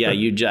done. Yeah,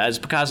 as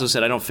Picasso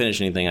said, I don't finish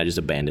anything, I just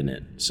abandon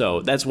it. So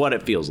that's what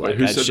it feels like.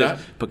 Who said that?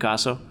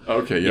 Picasso.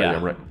 Okay,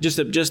 yeah, right. Just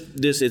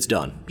this, it's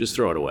done. Just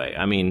throw it away.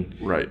 I mean,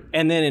 right.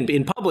 And then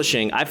in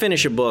publishing, I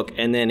finish a book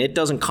and then it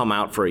doesn't come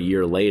out for a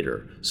year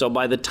later. So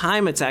by the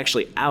time it's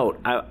actually out,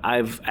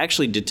 I've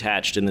actually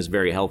detached in this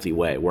very healthy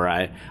way, where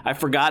I've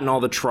forgotten all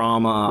the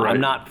trauma. Right.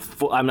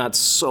 I'm not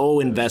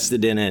so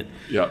invested in it.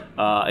 Yeah.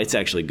 It's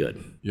actually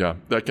good. Yeah,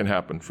 that can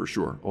happen for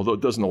sure. Although it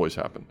doesn't always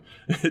happen.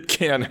 It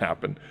can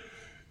happen.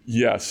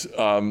 Yes.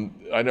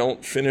 I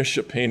don't finish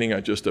a painting,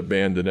 I just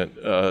abandon it.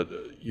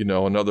 You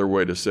know, another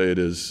way to say it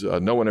is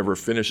no one ever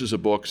finishes a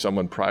book,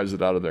 someone pries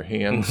it out of their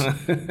hands.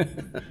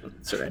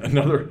 That's right.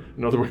 Another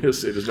way to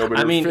say it is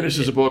nobody ever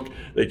finishes a book,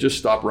 they just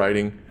stop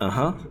writing.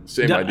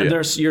 Same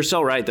idea. You're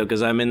so right, though,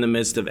 because I'm in the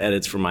midst of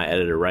edits for my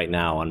editor right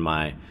now on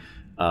my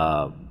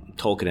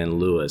Tolkien and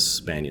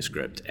Lewis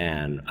manuscript,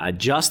 and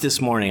just this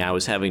morning I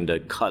was having to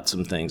cut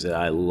some things that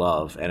I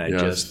love, and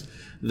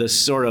the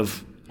sort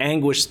of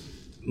anguished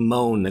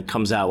moan that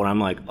comes out when I'm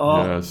like,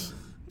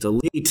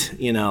 delete,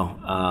 you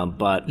know,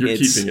 but you're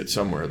keeping it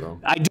somewhere, though.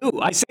 I do.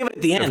 I save it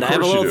at the end. I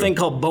have a little thing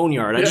called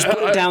Boneyard. I just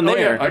put it down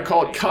there. Yeah. I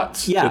call it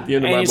cuts at the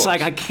end of my and it's books.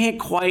 like I can't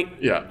quite.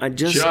 Yeah,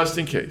 just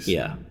in case.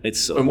 Yeah, it's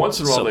so. And once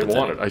in a while they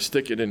want it. I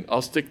stick it in.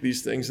 I'll stick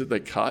these things that they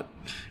cut.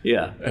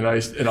 Yeah. And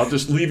I'll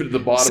just leave it at the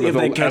bottom of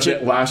the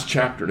last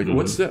chapter. To go,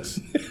 what's this?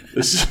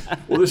 This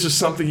is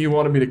something you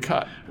wanted me to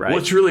cut. Right. Well,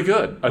 it's really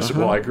good. I said,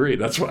 well, I agree.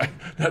 That's why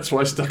I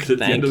stuck it at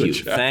the end of the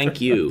chapter.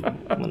 Thank you.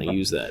 I'm going to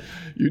use that.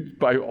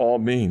 By all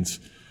means.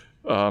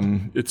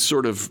 It's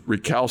sort of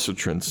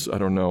recalcitrance. I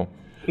don't know.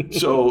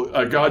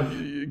 So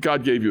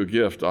God gave you a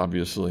gift,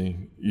 obviously.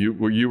 You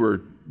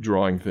were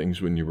drawing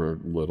things when you were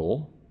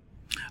little.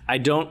 I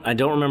don't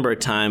remember a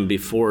time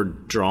before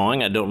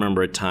drawing. I don't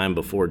remember a time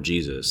before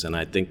Jesus, and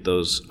I think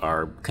those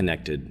are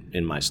connected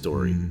in my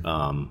story.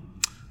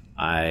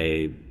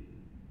 I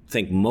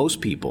think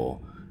most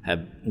people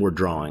were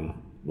drawing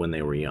when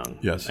they were young.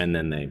 Yes. And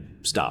then they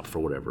stopped for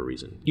whatever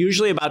reason.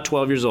 Usually about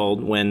 12 years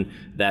old, when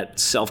that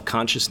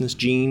self-consciousness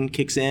gene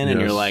kicks in, and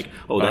you're like,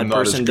 oh, that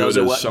person does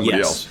it well.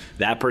 Yes,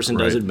 that person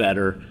does it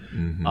better.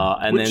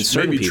 And Which then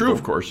certain may be people, true,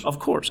 of course. Of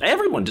course.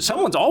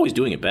 Someone's always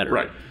doing it better.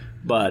 Right.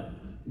 But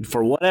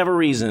for whatever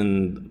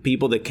reason,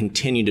 people that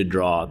continue to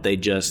draw,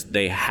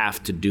 they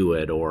have to do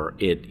it, or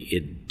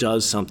it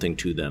does something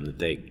to them that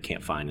they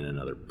can't find in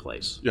another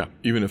place. Yeah,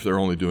 even if they're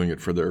only doing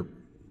it for their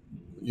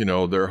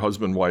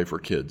husband, wife, or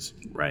kids.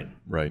 Right.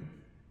 Right.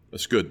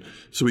 That's good.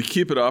 So we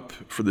keep it up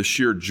for the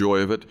sheer joy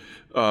of it.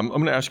 I'm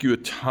going to ask you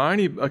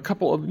a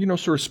couple of,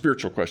 sort of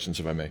spiritual questions,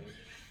 if I may.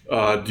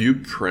 Do you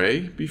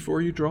pray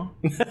before you draw?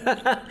 Do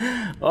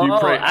you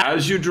pray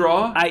as you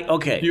draw?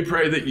 Okay. Do you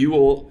pray that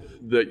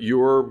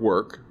your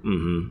work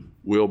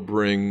will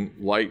bring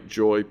light,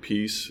 joy,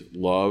 peace,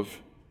 love,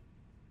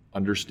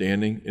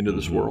 understanding into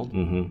this world?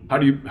 How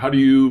do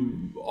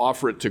you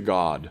offer it to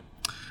God?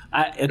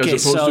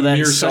 So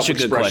that's such a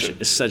good question.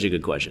 It's such a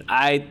good question.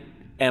 I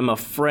am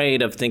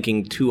afraid of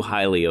thinking too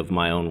highly of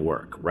my own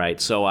work, right?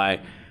 So I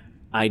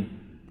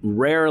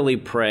rarely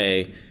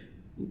pray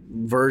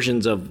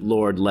versions of,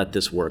 Lord, let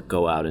this work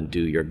go out and do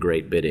your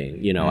great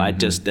bidding.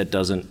 That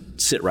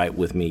doesn't sit right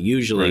with me.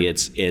 Usually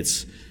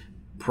it's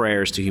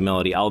prayers to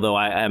humility, although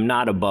I am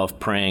not above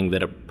praying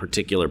that a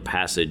particular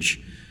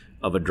passage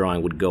of a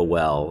drawing would go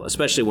well,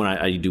 especially when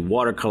I do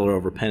watercolor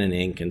over pen and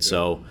ink. And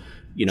so,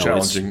 you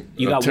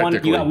got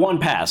one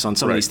pass on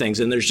some of these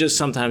things, and there's just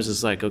sometimes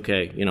it's like,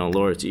 okay,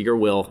 Lord, it's your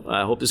will.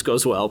 I hope this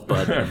goes well,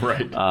 but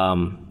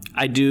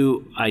I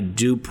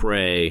do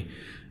pray.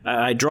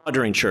 I draw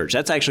during church.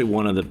 That's actually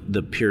one of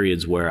the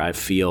periods where I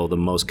feel the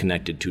most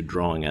connected to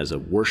drawing as a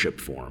worship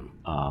form.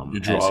 You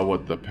draw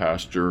what the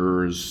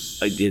pastor's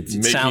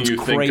it sounds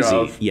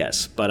crazy,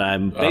 yes, but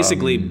I'm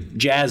basically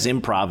jazz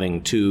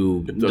improving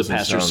to the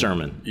pastor's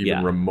sermon.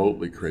 Even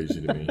remotely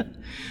crazy to me,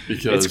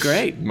 because it's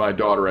great. My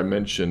daughter I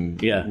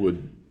mentioned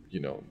would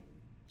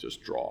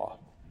just draw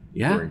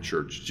during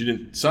church. She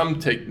didn't. Some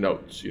take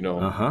notes,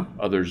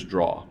 others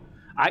draw.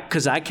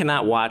 Because I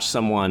cannot watch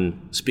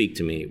someone speak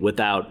to me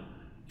without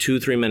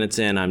 2-3 minutes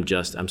in,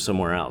 I'm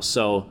somewhere else.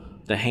 So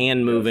the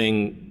hand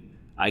moving,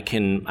 I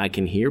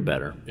can hear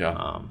better.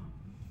 Yeah.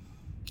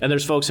 And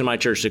there's folks in my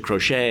church that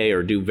crochet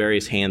or do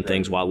various hand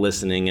things while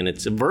listening, and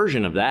it's a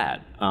version of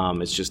that.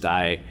 It's just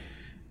I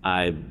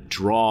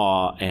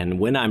draw, and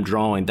when I'm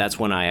drawing, that's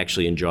when I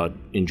actually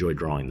enjoy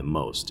drawing the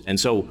most. And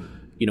so,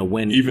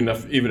 when even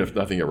if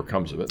nothing ever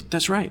comes of it.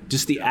 That's right.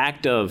 Just the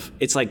act of,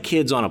 it's like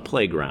kids on a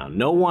playground.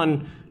 No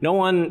one.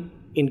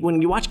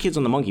 When you watch kids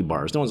on the monkey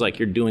bars, no one's like,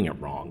 you're doing it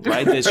wrong,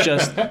 right? It's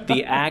just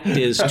the act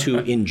is to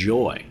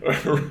enjoy,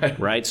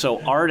 right?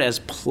 So art as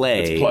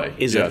play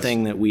is a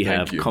thing that we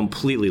have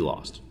completely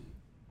lost.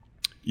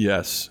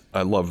 Yes,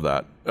 I love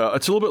that.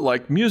 It's a little bit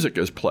like music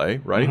as play,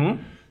 right?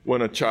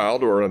 When a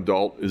child or an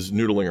adult is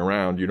noodling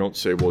around, you don't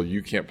say, well,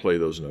 you can't play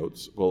those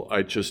notes. Well,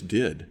 I just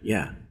did.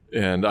 Yeah.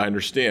 And I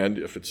understand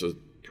if it's a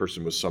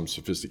person with some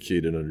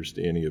sophisticated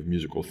understanding of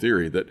musical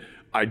theory that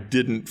I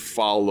didn't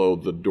follow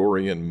the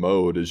Dorian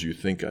mode as you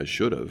think I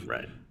should have.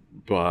 Right.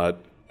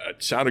 But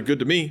it sounded good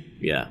to me.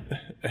 Yeah.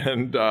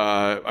 And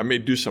I may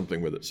do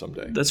something with it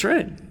someday. That's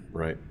right.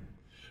 Right.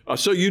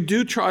 So you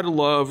do try to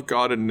love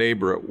God and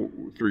neighbor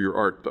through your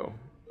art, though,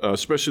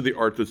 especially the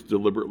art that's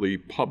deliberately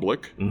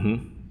public.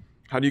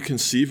 How do you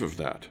conceive of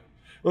that?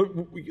 Let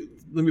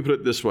me put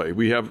it this way.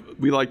 We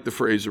like the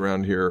phrase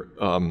around here,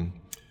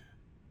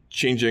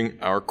 changing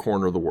our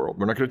corner of the world.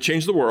 We're not going to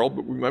change the world,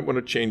 but we might want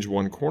to change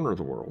one corner of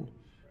the world.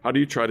 How do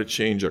you try to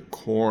change your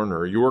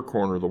corner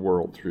of the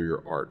world through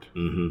your art?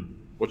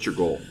 What's your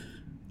goal?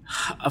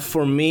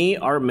 For me,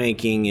 art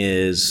making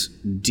is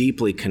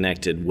deeply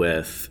connected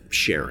with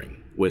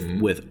sharing,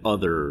 with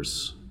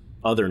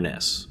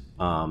otherness.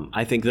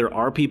 I think there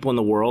are people in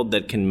the world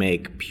that can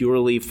make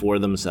purely for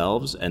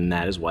themselves, and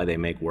that is why they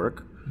make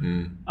work.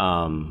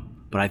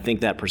 But I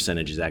think that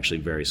percentage is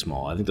actually very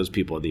small. I think those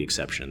people are the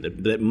exception.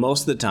 That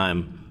most of the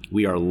time,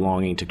 we are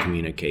longing to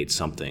communicate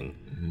something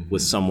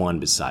with someone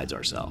besides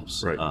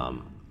ourselves. Right.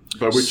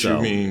 By which you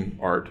mean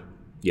art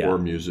or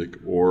music,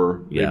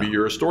 or maybe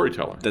you're a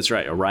storyteller. That's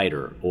right, a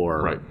writer.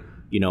 Or,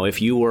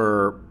 if you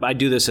were, I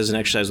do this as an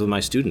exercise with my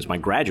students, my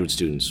graduate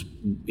students.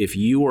 If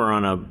you were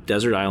on a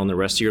desert island the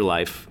rest of your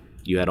life,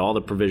 you had all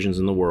the provisions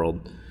in the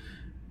world,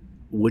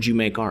 would you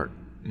make art?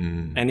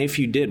 And if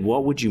you did,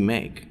 what would you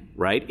make?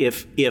 Right?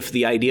 If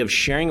the idea of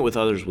sharing it with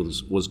others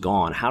was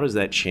gone, how does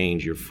that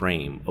change your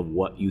frame of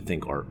what you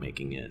think art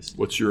making is?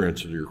 What's your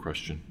answer to your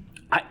question?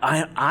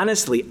 I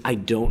honestly, I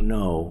don't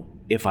know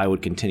if I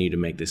would continue to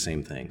make the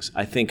same things.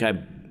 I think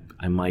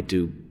I might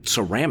do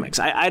ceramics.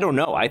 I don't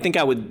know. I think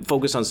I would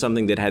focus on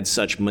something that had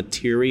such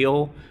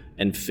material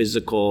and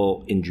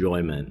physical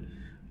enjoyment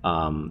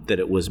that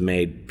it was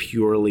made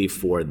purely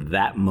for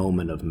that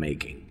moment of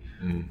making.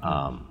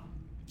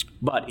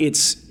 But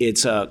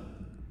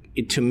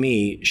to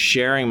me,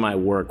 sharing my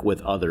work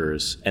with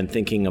others and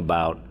thinking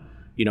about,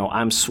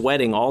 I'm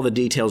sweating all the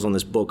details on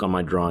this book on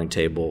my drawing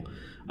table.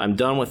 I'm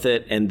done with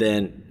it, and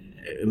then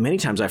many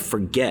times I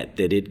forget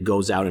that it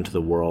goes out into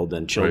the world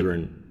and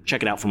children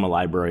check it out from a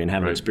library and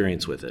have an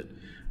experience with it.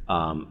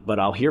 But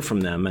I'll hear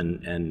from them,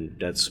 and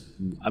that's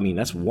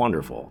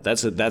wonderful.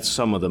 That's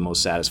some of the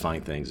most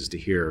satisfying things, is to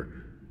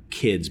hear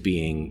kids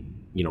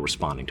being,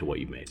 responding to what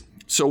you've made.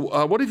 So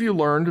what have you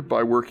learned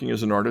by working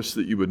as an artist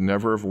that you would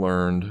never have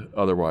learned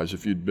otherwise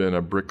if you'd been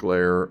a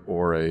bricklayer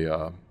or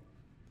a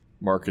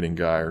marketing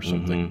guy or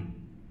something?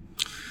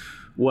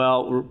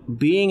 Well,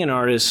 being an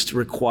artist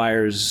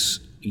requires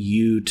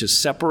you to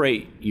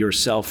separate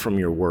yourself from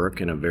your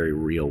work in a very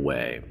real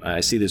way.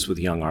 I see this with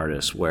young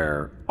artists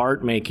where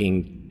art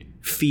making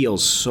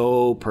feels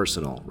so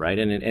personal, right?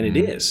 And it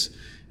is.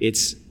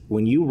 It's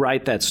when you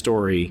write that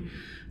story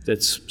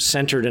that's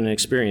centered in an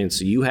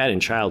experience you had in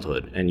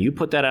childhood and you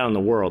put that out in the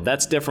world,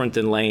 that's different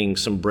than laying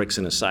some bricks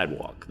in a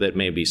sidewalk that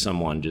maybe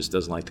someone just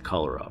doesn't like the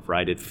color of,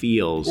 right? It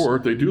feels... Or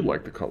they do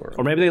like the color of.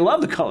 Or maybe they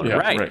love the color, Yeah,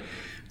 right.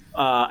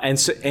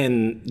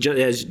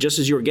 Just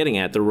as you were getting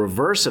at, the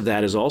reverse of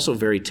that is also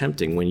very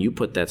tempting when you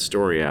put that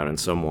story out and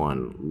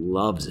someone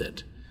loves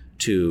it,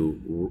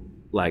 to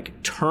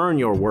like turn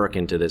your work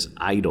into this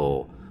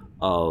idol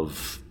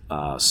of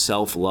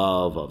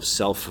self-love, of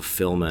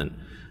self-fulfillment.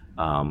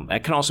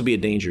 That can also be a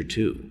danger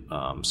too.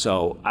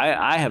 So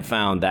I have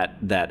found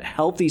that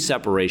healthy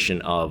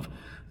separation of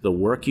the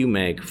work you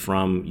make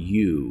from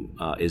you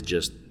is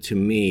just, to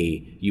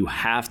me, you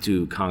have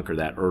to conquer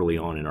that early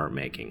on in art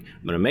making.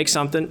 I'm going to make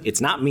something.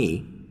 It's not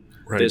me.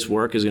 Right. This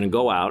work is going to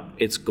go out.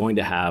 It's going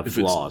to have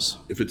flaws.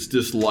 If it's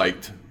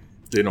disliked,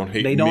 they don't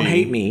hate me. They don't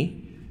hate me.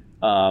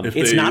 If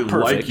it's they not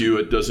perfect. like you,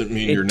 it doesn't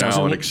mean you're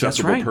now an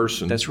acceptable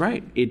person. That's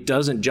right. It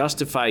doesn't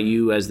justify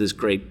you as this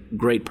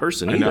great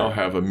person I either. now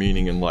have a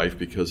meaning in life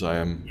because I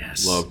am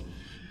loved.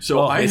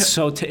 So it's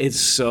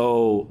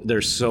so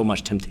there's so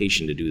much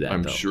temptation to do that.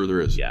 I'm sure there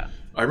is. Yeah.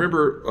 I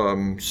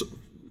remember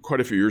quite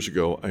a few years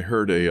ago, I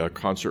heard a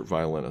concert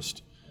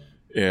violinist,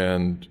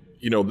 and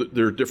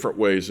there are different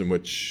ways in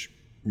which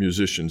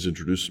musicians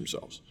introduce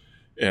themselves,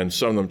 and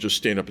some of them just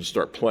stand up and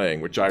start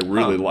playing, which I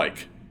really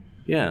like.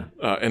 Yeah.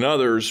 And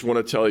others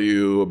want to tell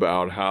you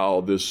about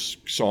how this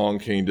song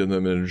came to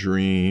them in a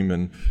dream,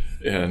 and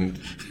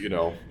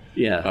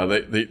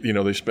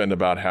they spend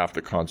about half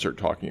the concert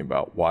talking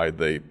about why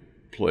they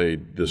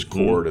played this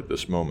chord at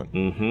this moment.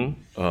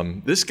 Mm-hmm.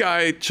 This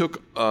guy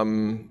took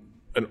an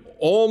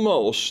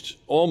almost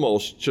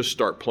just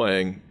start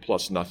playing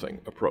plus nothing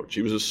approach.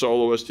 He was a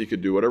soloist. He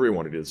could do whatever he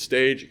wanted. He did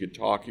stage, he could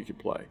talk, he could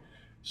play.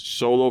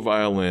 Solo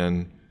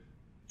violin,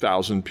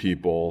 1,000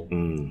 people.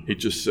 He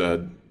just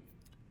said,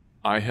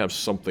 I have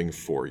something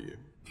for you.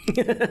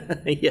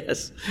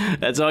 Yes,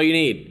 that's all you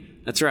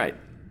need. That's right.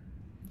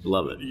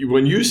 Love it.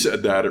 When you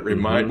said that,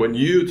 when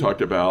you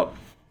talked about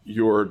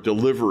your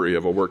delivery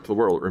of a work to the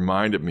world, it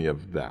reminded me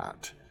of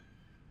that.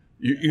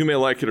 You may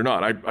like it or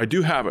not. I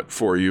do have it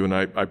for you, and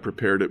I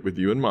prepared it with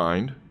you in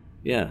mind.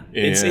 Yeah,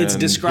 it's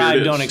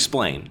describe, don't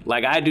explain.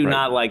 Like, I do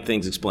not like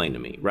things explained to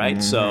me, right?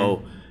 Mm-hmm.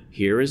 So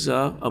here is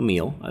a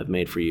meal I've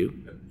made for you.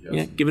 Yes.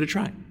 Yeah, give it a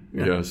try.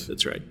 Yeah, yes.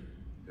 That's right.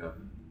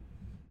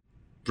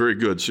 Very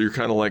good. So you're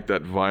kind of like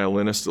that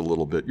violinist a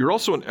little bit. You're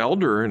also an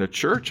elder in a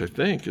church, I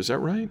think. Is that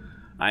right?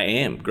 I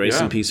am. Grace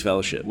and Peace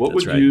Fellowship. What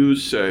would you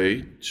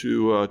say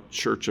to a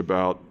church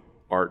about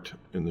art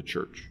in the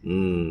church?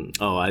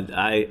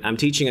 I'm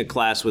teaching a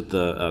class with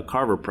the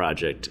Carver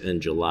Project in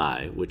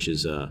July, which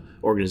is an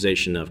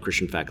organization of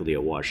Christian faculty at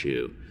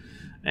WashU.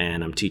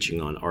 And I'm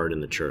teaching on art in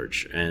the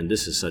church. And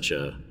this is such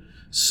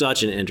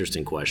an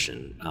interesting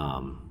question.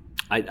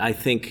 I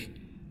think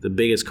the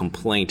biggest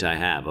complaint I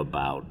have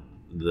about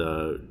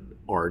the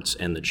arts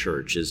and the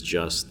church is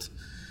just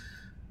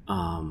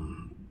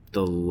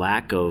the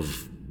lack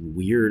of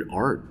weird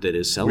art that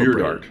is celebrated.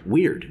 Weird art.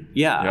 Weird.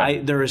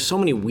 Yeah. There are so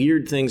many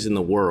weird things in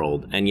the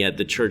world, and yet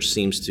the church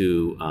seems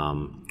to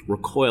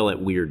recoil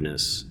at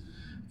weirdness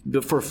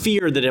for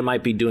fear that it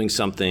might be doing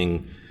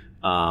something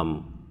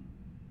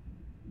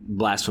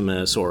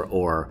blasphemous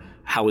or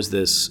how is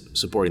this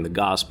supporting the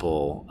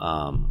gospel?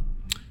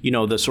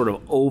 The sort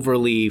of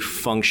overly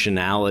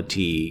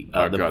functionality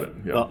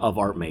of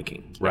art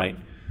making, right?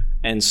 Yeah.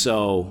 And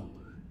so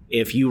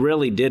if you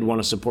really did want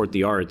to support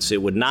the arts,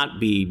 it would not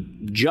be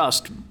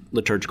just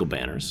liturgical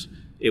banners.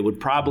 It would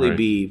probably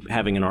be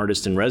having an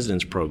artist in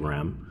residence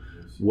program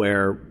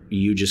where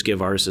you just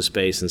give artists a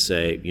space and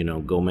say,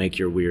 go make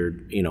your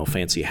weird,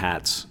 fancy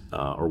hats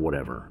or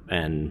whatever.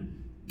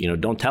 And,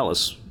 don't tell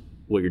us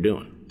what you're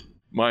doing.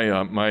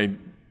 My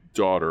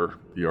daughter,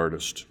 the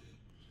artist,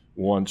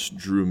 once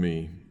drew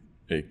me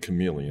a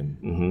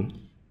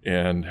chameleon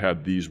and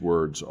had these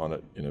words on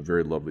it in a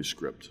very lovely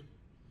script.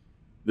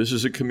 This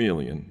is a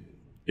chameleon.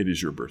 It is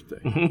your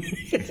birthday.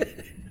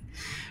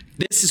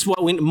 This is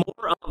what we need,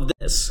 more of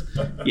this.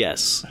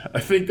 Yes. I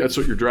think that's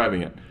what you're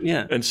driving at.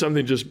 Yeah. And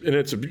something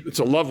it's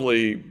a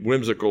lovely,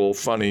 whimsical,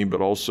 funny,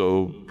 but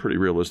also pretty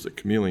realistic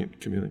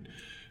chameleon.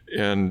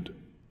 And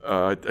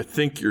I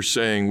think you're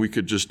saying we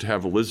could just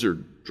have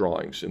lizard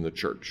drawings in the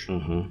church.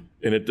 Mm-hmm.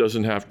 And it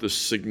doesn't have to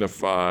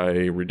signify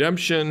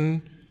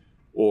redemption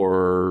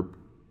or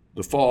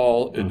the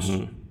fall.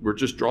 We're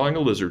just drawing a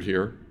lizard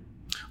here.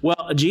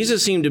 Well,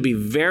 Jesus seemed to be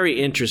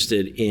very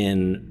interested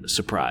in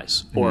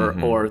surprise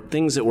or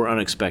things that were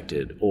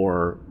unexpected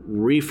or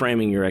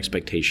reframing your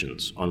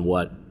expectations on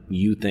what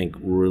you think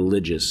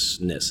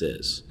religiousness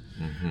is.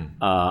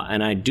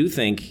 And I do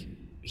think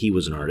he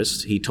was an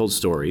artist. He told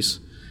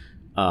stories.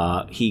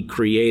 He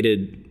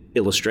created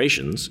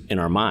illustrations in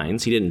our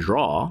minds. He didn't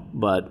draw,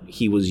 but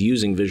he was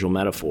using visual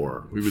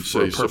metaphor. We would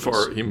say so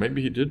far,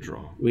 maybe he did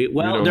draw. He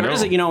wrote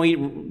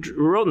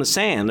in the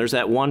sand. There's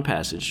that one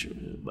passage.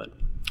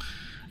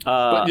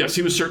 But yes,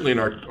 he was certainly an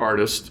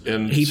artist,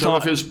 and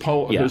of his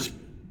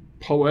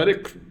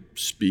poetic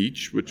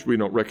speech, which we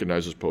don't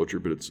recognize as poetry,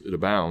 but it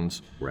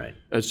abounds. Right.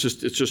 It's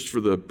just for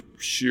the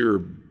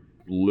sheer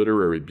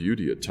literary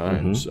beauty at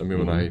times. I mean,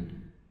 when I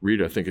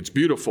read it, I think it's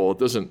beautiful.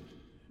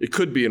 It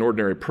could be an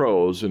ordinary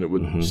prose, and it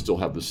would still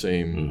have the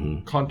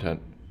same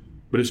content,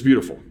 but it's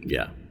beautiful.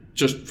 Yeah.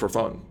 Just for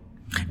fun.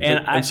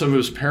 And some of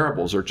his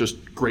parables are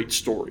just great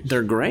stories.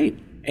 They're great.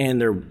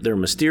 And they're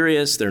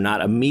mysterious. They're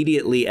not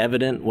immediately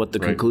evident what the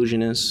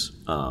conclusion is.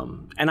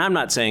 And I'm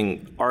not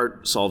saying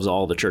art solves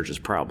all the church's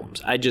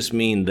problems. I just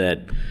mean that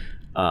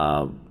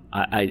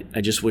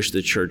I just wish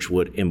the church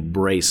would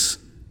embrace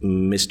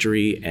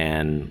mystery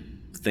and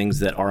things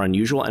that are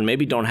unusual and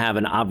maybe don't have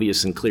an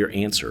obvious and clear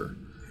answer.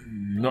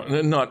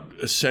 Not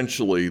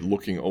essentially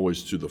looking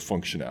always to the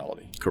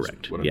functionality.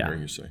 Correct. What I'm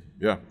hearing you say.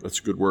 Yeah, that's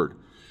a good word.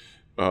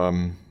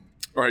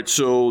 All right.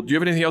 So, do you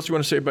have anything else you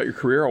want to say about your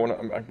career? I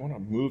want to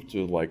move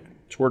to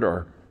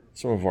toward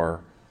some of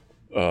our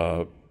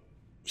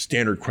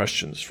standard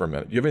questions for a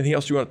minute. Do you have anything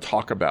else you want to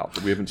talk about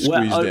that we haven't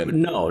squeezed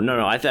in? No.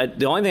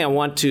 The only thing I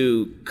want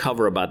to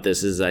cover about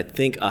this is I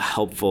think a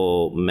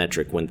helpful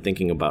metric when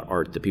thinking about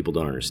art that people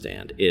don't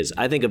understand is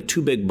I think of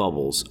two big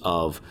bubbles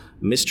of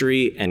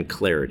mystery and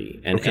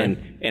clarity.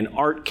 And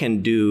art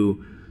can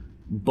do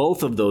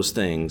both of those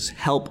things,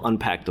 help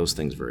unpack those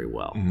things very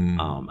well.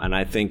 And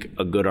I think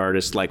a good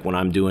artist, like when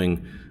I'm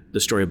doing the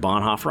story of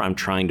Bonhoeffer, I'm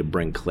trying to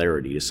bring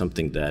clarity to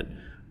something that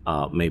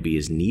maybe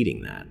is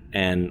needing that.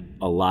 And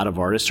a lot of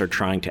artists are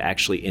trying to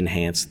actually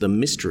enhance the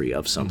mystery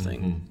of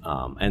something.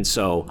 And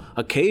so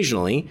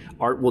occasionally,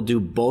 art will do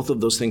both of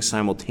those things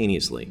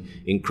simultaneously,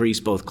 increase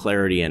both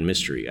clarity and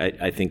mystery.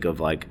 I think of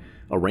like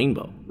a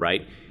rainbow,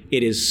 right?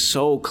 It is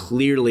so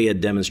clearly a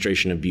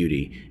demonstration of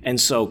beauty and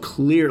so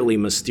clearly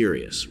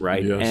mysterious,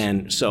 right? Yes.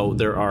 And so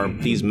there are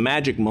these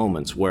magic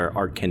moments where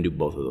art can do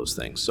both of those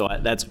things. So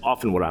that's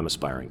often what I'm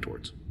aspiring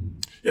towards.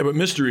 Yeah, but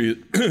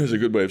mystery is a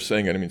good way of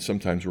saying it. I mean,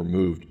 sometimes we're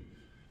moved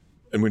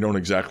and we don't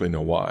exactly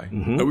know why.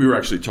 We were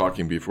actually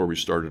talking before we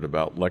started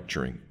about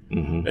lecturing.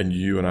 And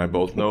you and I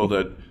both know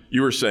that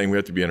you were saying we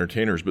have to be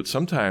entertainers, but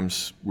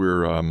sometimes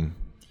we're,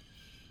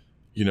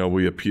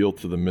 we appeal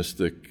to the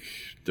mystic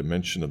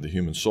dimension of the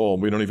human soul.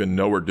 We don't even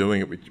know we're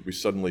doing it. We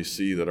suddenly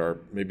see that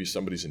maybe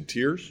somebody's in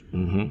tears,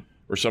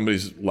 or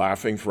somebody's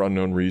laughing for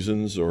unknown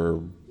reasons,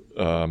 or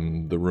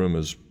the room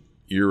is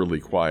eerily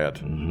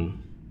quiet,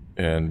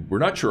 and we're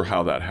not sure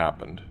how that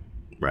happened.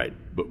 Right.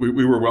 But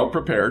we were well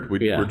prepared.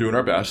 We're doing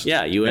our best.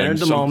 Yeah, you entered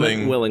the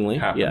moment willingly.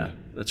 Happened. Yeah,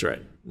 that's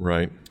right.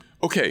 Right.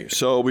 Okay,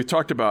 so we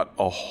talked about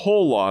a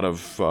whole lot of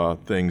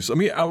things.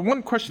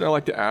 One question I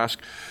like to ask.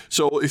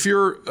 So if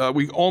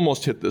we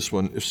almost hit this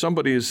one. If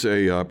somebody is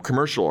a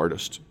commercial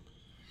artist,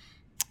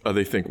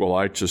 they think, well,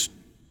 I just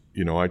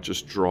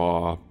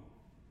draw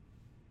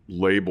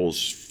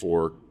labels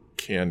for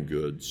canned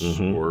goods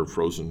or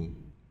frozen.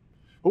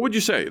 What would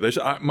you say?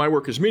 My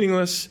work is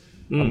meaningless.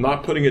 I'm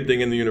not putting a ding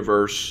in the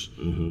universe.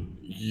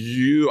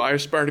 I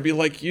aspire to be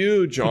like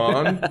you,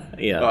 John.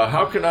 Yeah.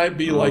 How can I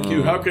be like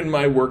you? How can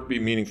my work be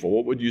meaningful?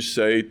 What would you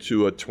say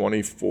to a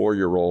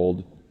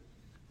 24-year-old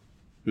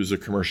who's a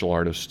commercial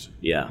artist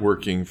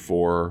working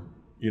for,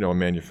 a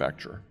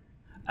manufacturer?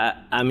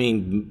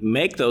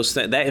 Make those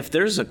things. If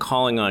there's a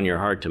calling on your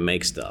heart to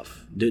make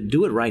stuff,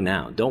 do it right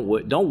now. Don't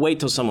wait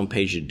till someone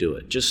pays you to do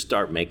it. Just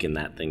start making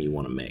that thing you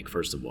want to make,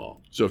 first of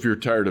all. So if you're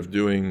tired of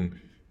doing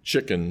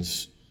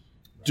chickens,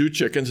 do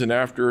chickens, and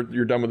after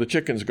you're done with the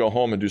chickens, go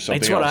home and do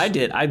something else. That's what I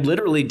did. I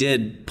literally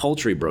did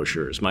poultry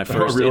brochures. In my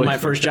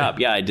first job.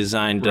 Yeah, I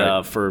designed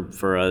for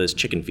this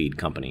chicken feed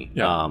company.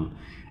 Yeah.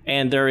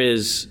 And there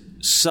is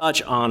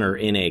such honor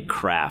in a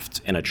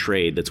craft and a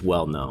trade that's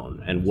well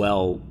known and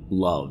well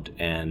loved,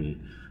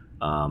 and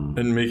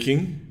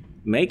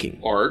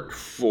making art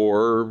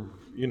for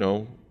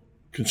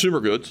consumer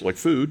goods like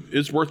food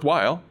is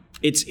worthwhile.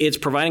 It's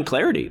providing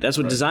clarity. That's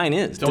what design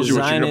is. Tells you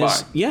what you're going to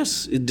buy.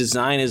 Yes,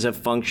 design is a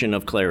function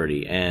of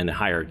clarity and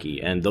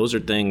hierarchy, and those are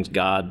things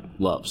God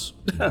loves.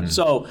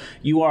 So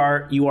you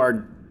are.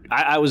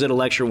 I was at a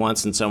lecture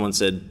once, and someone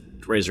said,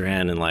 raise their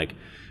hand, and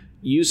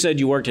you said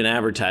you worked in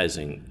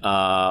advertising.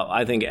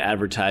 I think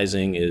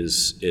advertising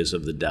is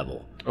of the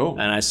devil. Oh.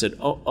 And I said,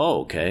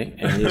 oh, okay.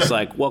 And he's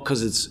like, well,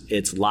 because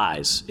it's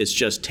lies. It's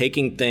just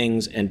taking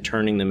things and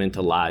turning them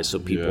into lies so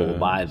people will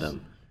buy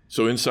them.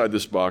 So inside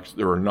this box,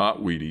 there are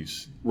not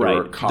Wheaties. There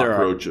are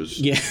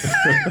cockroaches.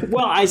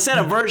 Well, I said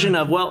a version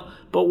of,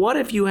 but what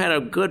if you had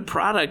a good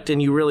product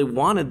and you really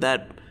wanted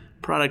that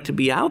product to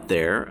be out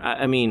there?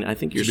 I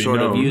think you're sort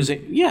of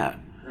using... Yeah.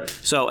 Right.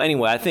 So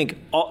anyway, I think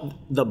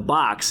the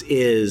box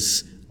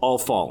is all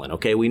fallen,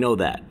 okay? We know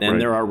that. And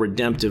there are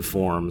redemptive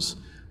forms,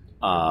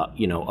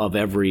 of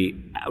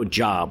every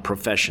job,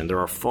 profession. There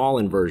are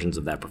fallen versions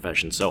of that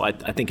profession. So I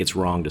think it's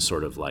wrong to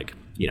sort of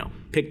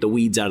pick the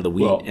weeds out of the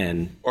wheat.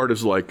 And art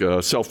is like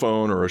a cell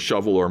phone or a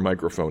shovel or a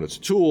microphone. It's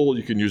a tool.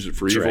 You can use it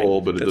for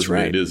evil, but it doesn't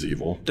mean it is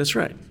evil. That's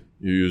right.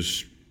 You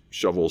use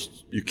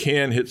shovels. You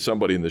can hit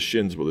somebody in the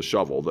shins with a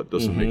shovel. That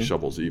doesn't make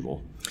shovels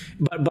evil.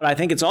 But I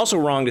think it's also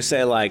wrong to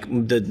say like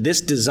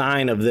this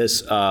design of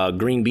this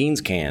green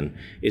beans can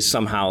is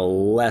somehow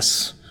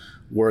less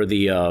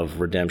worthy of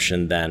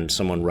redemption than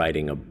someone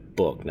writing a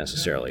book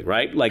necessarily,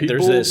 right? Like People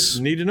there's this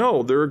need to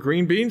know there are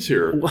green beans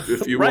here.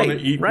 If you Right, want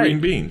to eat right.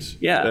 green beans,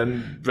 Yeah.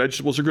 then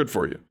vegetables are good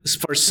for you.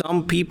 for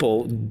some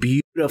people,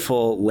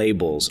 beautiful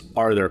labels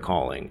are their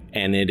calling,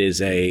 and it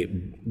is a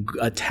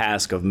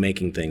task of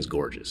making things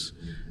gorgeous,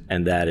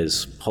 and that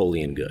is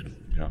holy and good.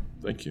 Yeah,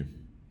 thank you.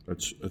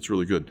 That's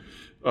really good.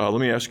 Let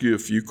me ask you a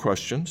few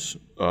questions.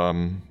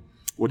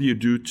 What do you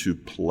do to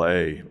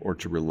play or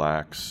to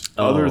relax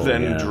other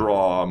than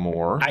draw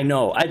more? I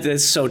know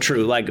it's so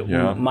true. Like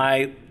Yeah.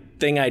 my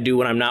thing I do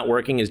when I'm not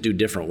working is do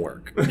different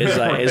work.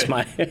 Is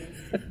my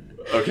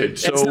Okay,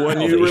 It's so not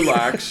when you healthy.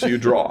 relax, you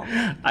draw.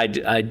 I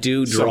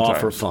do draw Sometimes.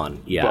 for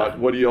fun. Yeah. But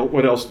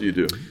what else do you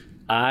do?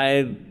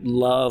 I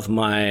love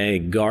my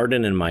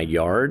garden and my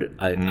yard.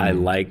 I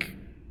like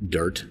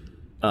dirt.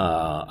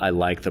 I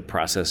like the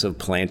process of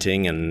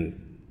planting and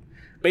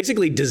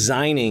basically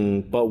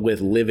designing, but with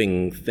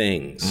living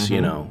things, you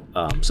know.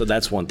 So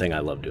that's one thing I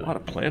love doing. A lot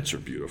of plants are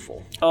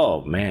beautiful.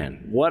 Oh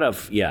man,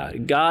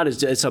 God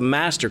it's a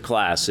master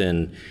class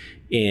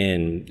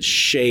in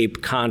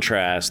shape,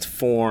 contrast,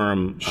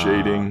 form,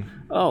 Shading.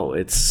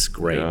 It's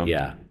great.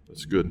 Yeah.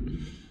 That's good.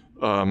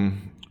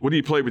 What do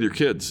you play with your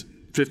kids?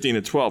 15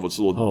 and 12. It's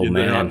a little.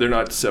 Man. They're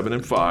not 7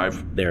 and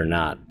 5. They're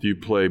not. Do you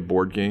play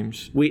board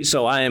games?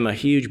 So I am a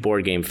huge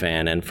board game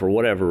fan, and for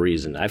whatever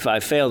reason, I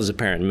failed as a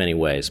parent in many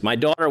ways. My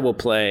daughter will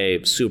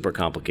play super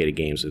complicated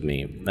games with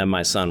me, and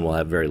my son will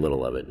have very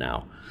little of it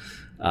now.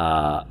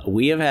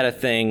 We have had a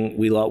thing.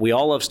 We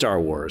all love Star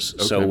Wars,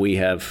 so we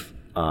have.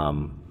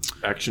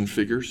 Action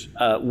figures?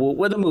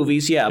 With the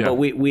movies, but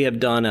we have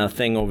done a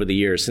thing over the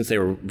years since they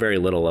were very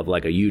little of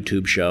like a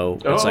YouTube show.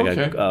 It's like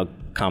a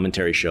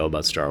commentary show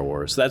about Star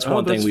Wars. That's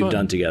one thing we've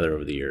done together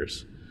over the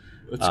years.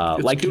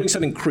 It's like doing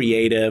something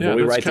creative where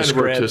we write the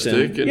script.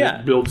 Artistic and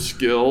it builds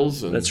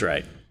skills. And that's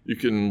right. You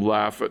can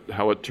laugh at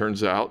how it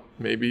turns out,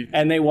 maybe.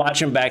 And they watch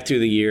them back through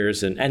the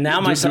years, and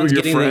now my son's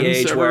getting the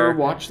age ever where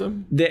watch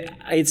them.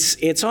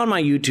 It's on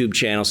my YouTube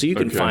channel, so you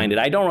can find it.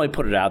 I don't really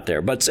put it out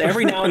there, but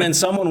every now and then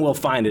someone will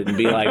find it and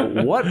be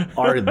like, "What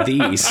are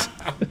these?"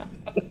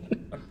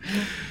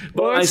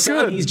 But my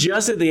son, he's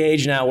just at the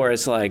age now where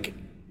it's like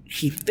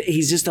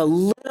he's just a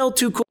little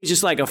too cool. He's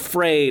just like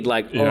afraid,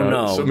 like, "Oh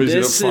no, somebody's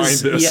gonna find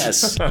this."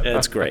 Yes,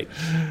 that's great.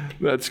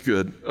 That's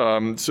good.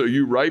 So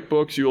you write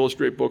books, you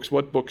illustrate books.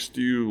 What books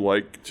do you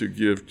like to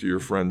give to your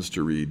friends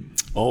to read?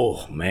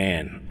 Oh,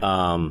 man.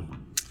 I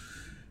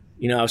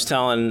was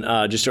telling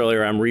just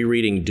earlier, I'm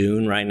rereading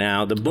Dune right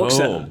now. The books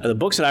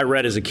that I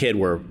read as a kid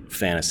were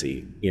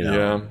fantasy,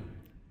 Yeah.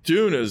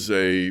 Dune is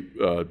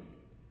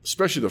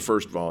especially the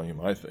first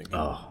volume, I think.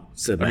 Oh,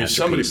 it's a masterpiece.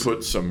 Somebody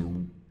put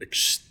some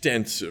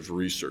extensive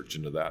research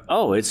into that.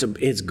 Oh, it's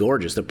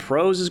gorgeous. The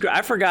prose is great.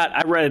 I forgot.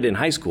 I read it in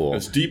high school.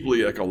 It's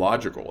deeply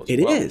ecological as well. It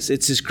is.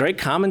 It's this great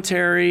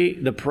commentary.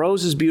 The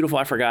prose is beautiful.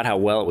 I forgot how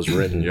well it was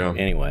written.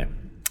 Anyway.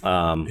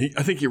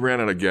 I think he ran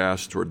out of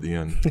gas toward the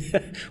end.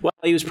 Well,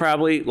 he was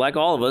probably, like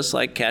all of us,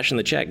 like cashing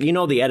the check.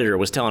 The editor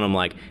was telling him,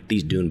 like,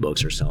 these Dune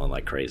books are selling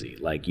like crazy.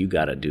 Like, you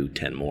got to do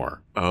 10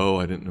 more. Oh,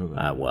 I didn't know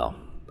that. Well,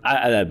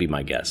 that'd be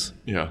my guess.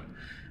 Yeah.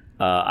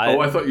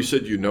 I thought you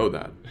said you know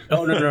that.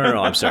 Oh, no.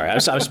 I'm sorry. I'm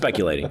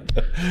speculating.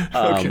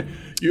 Okay.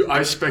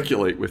 I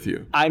speculate with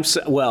you. As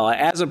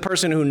a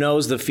person who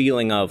knows the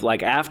feeling of,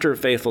 like, after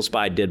Faithful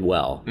Spy did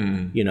well,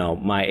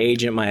 my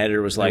agent, my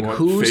editor was like,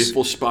 who's...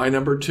 Faithful Spy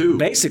number 2.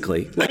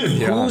 Basically. Like,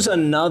 who's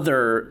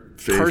another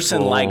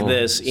person like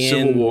this in...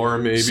 Civil War,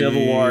 maybe.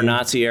 Civil War,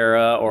 Nazi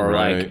era, or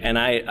Right. and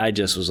I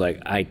just was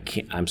like,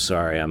 I'm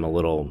sorry, I'm a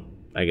little...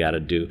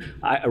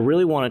 I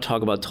really want to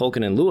talk about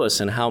Tolkien and Lewis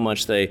and how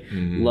much they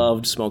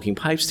loved smoking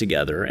pipes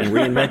together and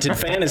reinvented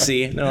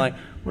fantasy. And they're like,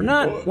 we're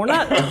not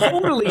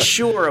totally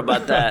sure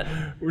about that.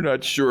 We're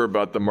not sure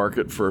about the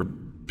market for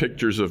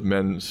pictures of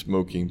men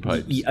smoking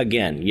pipes.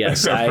 Again,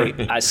 yes.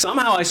 I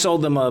somehow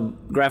sold them a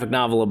graphic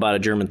novel about a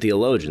German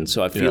theologian,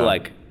 so I feel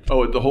like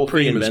the whole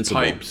pretty theme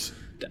invincible. is pipes.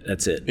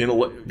 That's it.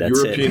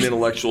 European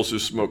intellectuals who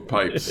smoke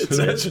pipes.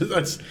 That's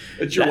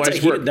your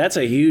wife's work. That's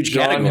a huge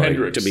John category,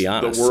 Hendricks, to be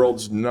honest. the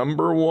world's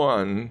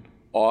 #1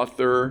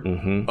 author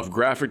of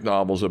graphic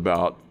novels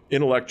about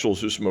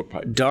intellectuals who smoke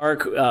pipes.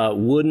 Dark,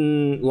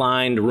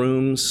 wooden-lined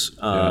rooms.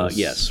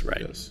 Yes,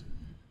 right. Yes.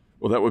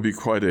 Well, that would be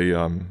quite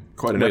an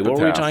Wait, what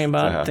were we talking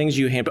about? Things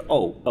you hand...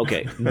 Oh,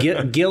 okay.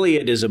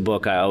 Gilead is a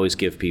book I always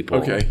give people.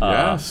 Okay,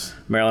 yes.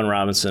 Marilyn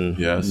Robinson,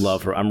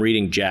 love her. I'm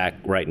reading Jack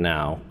right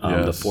now,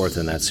 the 4th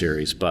in that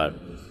series, but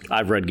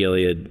I've read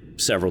Gilead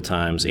several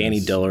times. Annie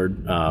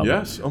Dillard.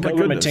 Yes. Oh, my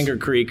Pilgrim at goodness. Tinker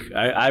Creek.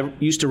 I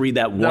used to read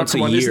that Now, once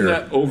come a on, year. isn't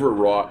that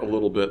overwrought a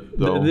little bit,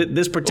 though?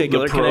 This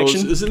particular The prose,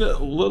 connection? Isn't it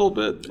a little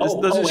bit?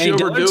 Doesn't she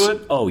Annie overdo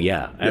Dillard's? it? Oh,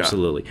 yeah,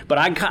 absolutely. But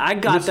I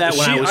got that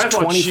when I was thought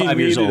 25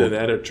 years she old. needed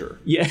an editor.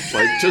 Yeah.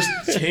 Like, just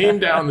tame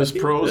down this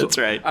prose. That's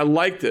right. I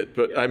liked it,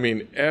 but I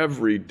mean,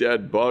 every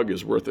dead bug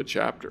is worth a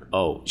chapter.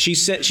 Oh, she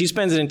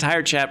spends an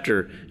entire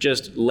chapter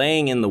just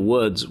laying in the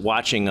woods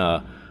watching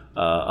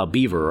a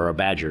beaver or a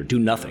badger do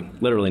nothing,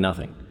 literally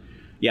nothing.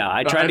 Yeah,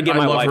 I tried to get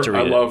my wife to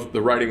read it. I love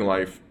The Writing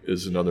Life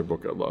is another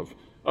book I love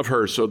of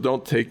hers. So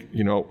don't take,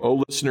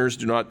 listeners,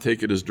 do not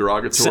take it as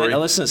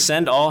derogatory.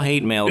 Send all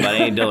hate mail about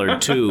Annie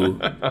Dillard to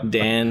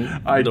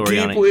Dan I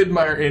Doriani. deeply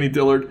admire Annie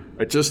Dillard.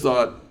 I just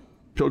thought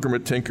Pilgrim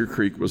at Tinker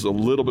Creek was a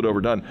little bit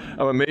overdone.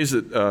 I'm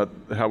amazed at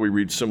how we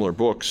read similar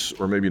books,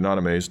 or maybe not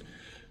amazed.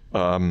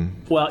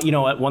 Well, you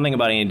know what? One thing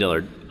about Annie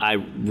Dillard, I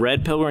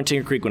read Pilgrim at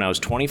Tinker Creek when I was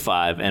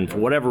 25, and for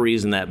whatever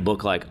reason, that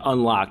book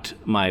unlocked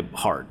my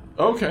heart.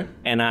 Okay.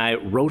 And I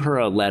wrote her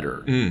a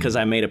letter because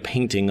I made a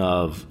painting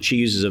of. She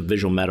uses a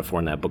visual metaphor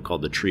in that book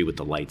called "The Tree with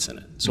the Lights in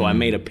It." So I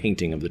made a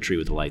painting of the tree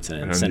with the lights in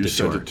it and sent you it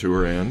to her. sent it to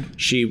her, and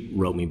She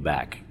wrote me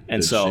back,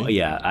 and Did so she?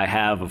 yeah, I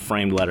have a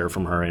framed letter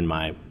from her in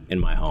my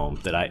home.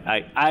 That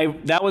I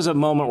that was a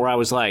moment where I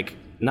was like,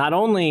 not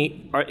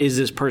only is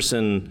this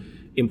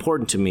person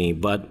important to me,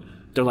 but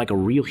they're like a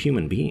real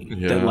human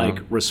being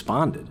that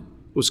responded.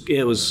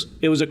 It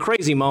was a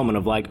crazy moment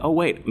of like, oh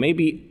wait,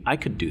 maybe I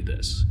could do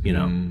this,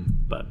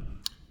 But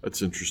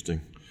that's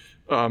interesting.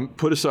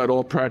 Put aside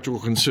all practical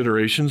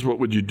considerations. What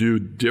would you do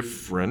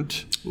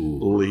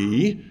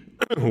differently?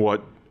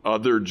 What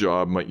other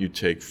job might you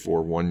take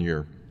for 1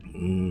 year?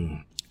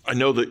 I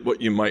know that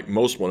what you might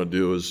most want to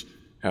do is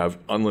have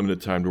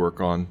unlimited time to work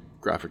on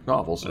graphic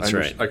novels. That's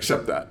right. I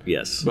accept that.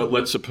 Yes. But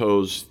let's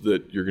suppose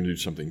that you're going to do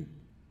something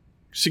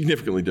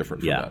significantly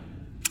different from that.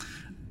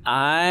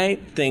 I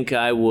think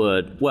I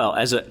would. Well,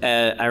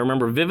 I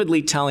remember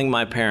vividly telling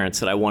my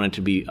parents that I wanted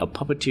to be a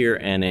puppeteer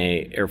and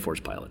a Air Force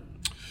pilot,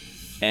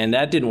 and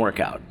that didn't work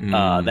out.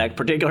 That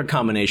particular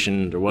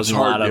combination, there wasn't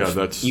a lot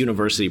of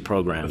university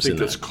programs. I think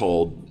that's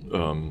called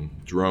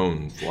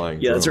drone flying.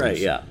 Yeah, drones. that's right.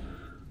 Yeah.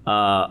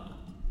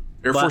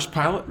 Air Force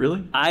pilot,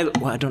 really? I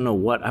don't know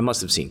what. I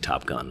must have seen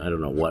Top Gun. I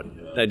don't know what.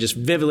 I just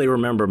vividly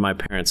remember my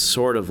parents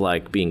sort of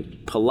like being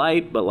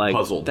polite, but like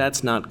puzzled.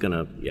 That's not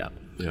gonna. Yeah.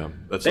 Yeah,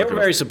 they were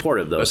very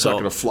supportive, though. That's not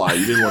going to fly.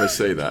 You didn't want to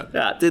say that.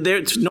 Yeah,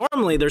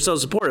 normally they're so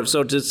supportive.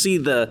 So to see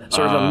the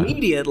sort of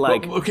immediate,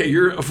 like, well, okay,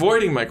 you're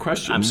avoiding my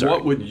question. I'm sorry.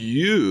 What would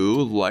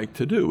you like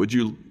to do? Would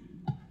you?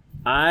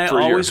 I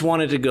always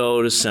wanted to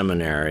go to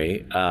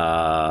seminary.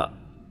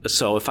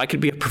 So if I could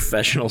be a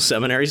professional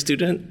seminary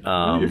student,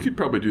 you could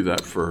probably do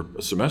that for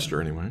a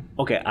semester anyway.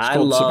 Okay, I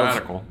love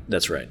sabbatical.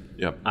 That's right.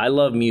 Yep. I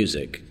love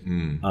music,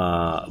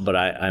 but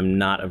I'm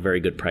not a very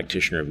good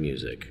practitioner of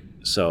music.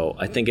 So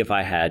I think if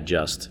I had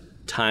just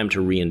time to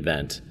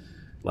reinvent,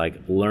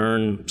 like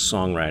learn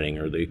songwriting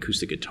or the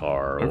acoustic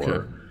guitar,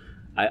 or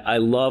I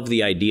love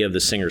the idea of the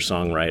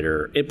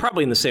singer-songwriter. It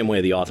probably in the same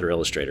way the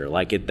author-illustrator,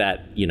 like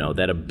that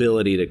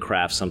ability to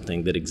craft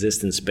something that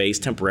exists in space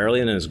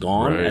temporarily and is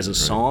gone as a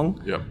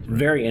song. Yep.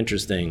 Very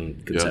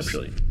interesting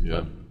conceptually.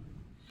 Yes.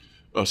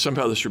 Yeah.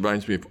 Somehow this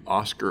reminds me of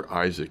Oscar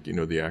Isaac,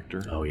 the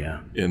actor. Oh yeah.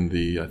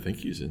 I think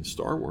he's in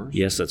Star Wars.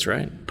 Yes, that's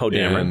right. Poe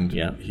Dameron.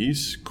 And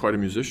he's quite a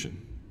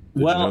musician.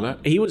 Did you know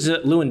that? He was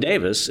at Llewyn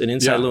Davis, and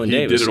inside Llewyn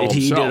Davis. He did it all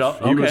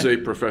himself. Okay. He was a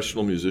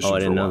professional musician for a while. Oh, I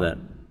didn't know that.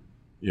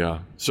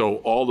 Yeah. So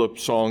all the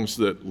songs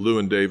that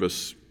Llewyn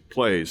Davis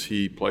plays,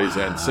 he plays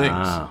and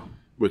sings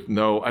with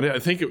I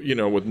think,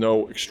 with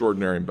no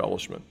extraordinary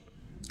embellishment.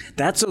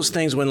 That's those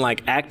things when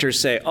like actors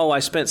say, "Oh,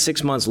 I spent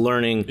 6 months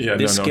learning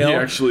this skill." He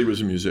actually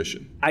was a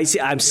musician.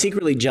 I'm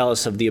secretly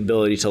jealous of the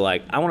ability to I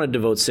want to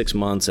devote 6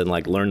 months and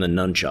learn the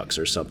nunchucks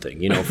or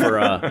something.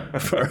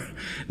 For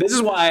this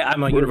is why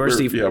I'm a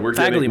university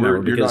faculty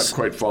member. You're not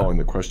quite following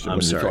the question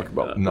when you talk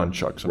about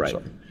nunchucks. I'm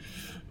sorry.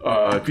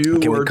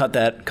 Can we cut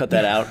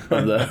that out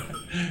of the?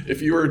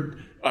 If you were.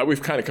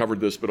 We've kind of covered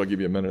this, but I'll give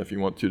you a minute if you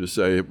want to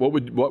say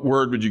what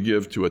word would you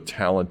give to a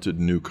talented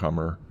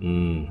newcomer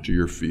to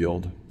your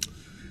field?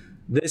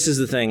 This is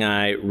the thing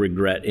I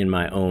regret in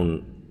my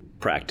own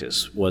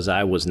practice, was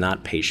I was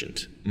not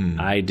patient.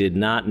 I did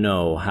not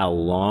know how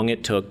long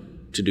it took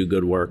to do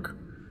good work.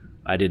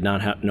 I did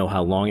not know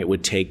how long it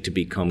would take to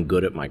become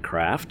good at my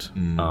craft.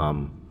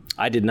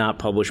 I did not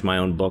publish my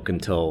own book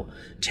until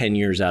 10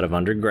 years out of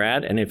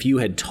undergrad. And if you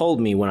had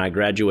told me when I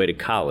graduated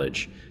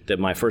college that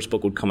my first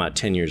book would come out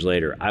 10 years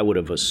later, I would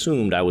have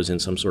assumed I was in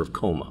some sort of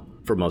coma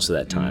for most of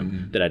that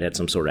time, that I'd had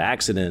some sort of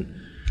accident.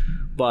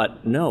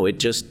 But no, it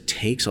just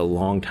takes a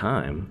long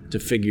time to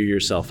figure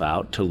yourself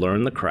out, to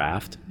learn the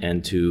craft,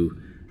 and to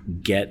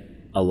get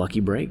a lucky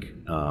break.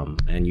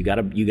 And you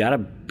gotta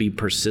be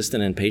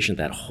persistent and patient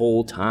that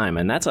whole time.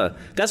 And that's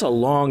a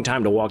long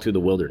time to walk through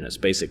the wilderness,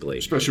 basically.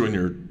 Especially when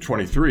you're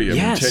 23. I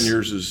mean, 10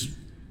 years is,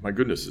 my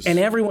goodness. And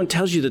everyone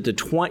tells you that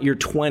your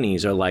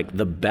 20s are like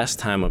the best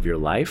time of your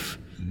life.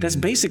 That's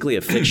basically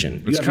a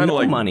fiction. It's kind of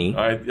like money.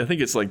 I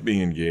think it's like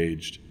being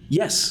engaged.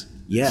 Yes.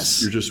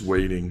 Yes. You're just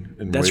waiting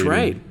and That's waiting.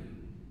 right.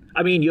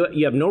 I mean,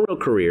 you have no real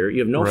career, you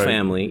have no Right.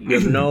 family, you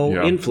have no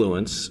Yeah.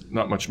 influence,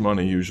 Not much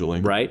money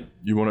usually. right?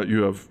 You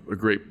have a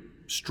great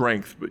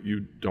strength, but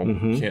you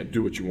can't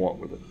do what you want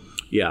with it.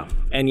 Yeah.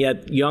 And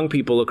yet young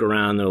people look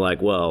around, they're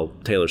like, well,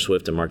 Taylor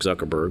Swift and Mark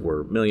Zuckerberg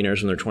were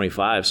millionaires when they're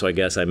 25, so I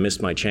guess I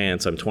missed my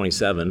chance. I'm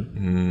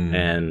 27.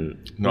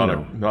 And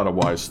Not a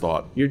wise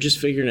thought. you're just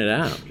figuring it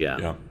out. Yeah.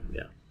 Yeah.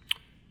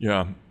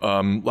 Yeah.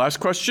 Yeah. Last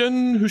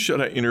question. Who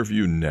should I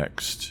interview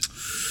next?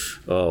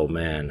 Oh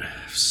man,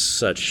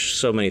 so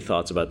many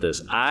thoughts about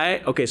this.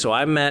 So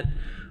I met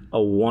a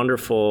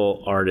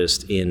wonderful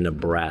artist in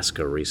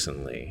Nebraska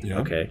recently. Yeah.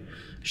 Okay.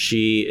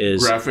 She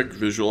is Graphic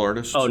visual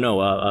artist? Oh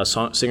no, a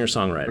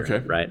singer-songwriter. Okay.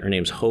 Right. Her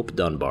name's Hope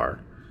Dunbar.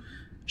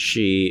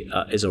 She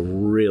is a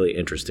really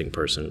interesting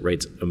person.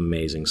 Writes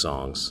amazing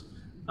songs.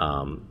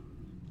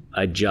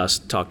 I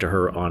just talked to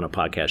her on a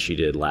podcast she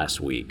did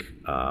last week.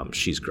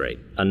 She's great.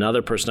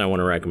 Another person I want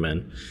to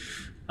recommend,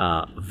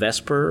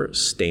 Vesper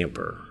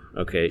Stamper.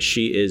 Okay,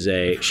 she was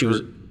a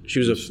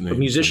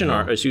musician.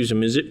 She was a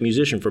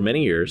musician for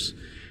many years,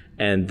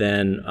 and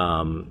then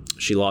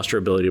she lost her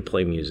ability to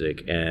play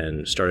music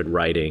and started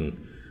writing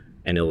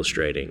and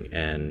illustrating.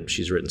 And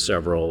she's written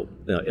several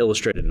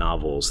illustrated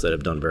novels that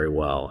have done very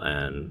well,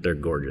 and they're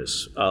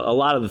gorgeous. A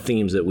lot of the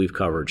themes that we've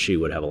covered, she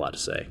would have a lot to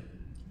say.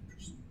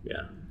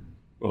 Yeah.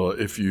 Well,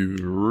 if you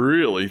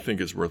really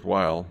think it's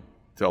worthwhile,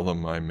 tell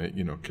them I may,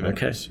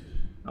 connect us.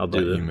 I'll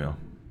do that. Email.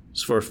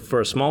 For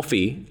a small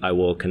fee, I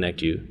will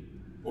connect you.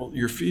 Well,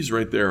 your fee's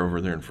right there over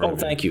there in front of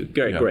you. Oh, thank you.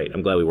 Great.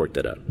 I'm glad we worked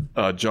that out.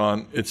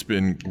 John, it's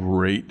been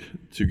great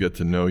to get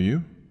to know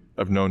you.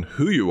 I've known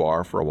who you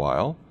are for a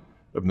while.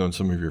 I've known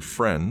some of your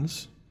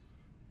friends,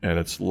 and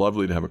it's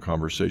lovely to have a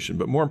conversation.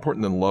 But more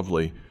important than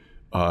lovely,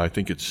 I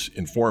think it's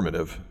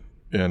informative,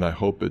 and I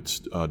hope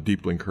it's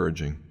deeply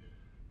encouraging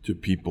to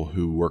people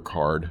who work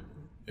hard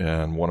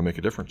and want to make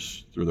a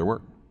difference through their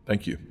work.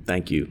 Thank you.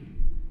 Thank you.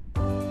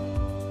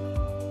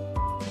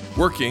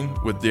 Working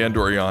with Dan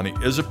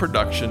Doriani is a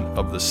production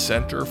of the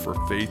Center for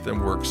Faith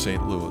and Work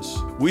St. Louis.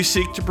 We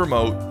seek to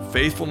promote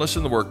faithfulness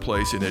in the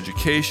workplace, in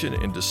education,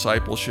 in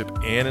discipleship,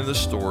 and in the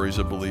stories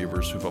of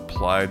believers who've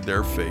applied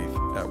their faith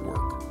at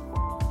work.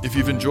 If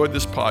you've enjoyed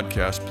this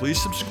podcast,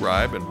 please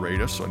subscribe and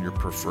rate us on your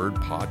preferred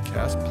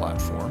podcast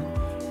platform.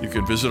 You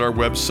can visit our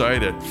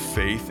website at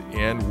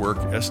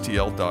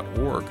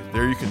faithandworkstl.org.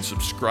 There you can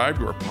subscribe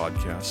to our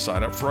podcast,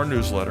 sign up for our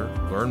newsletter,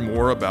 learn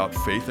more about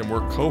Faith and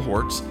Work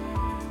cohorts,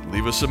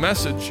 leave us a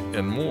message,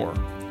 and more.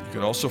 You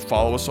can also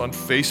follow us on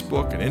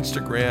Facebook and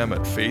Instagram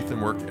at Faith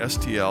and Work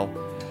STL,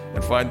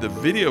 and find the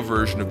video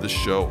version of this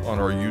show on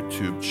our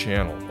YouTube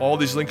channel. All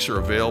these links are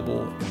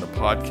available in the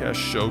podcast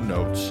show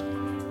notes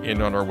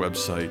and on our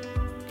website.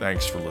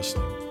 Thanks for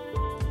listening.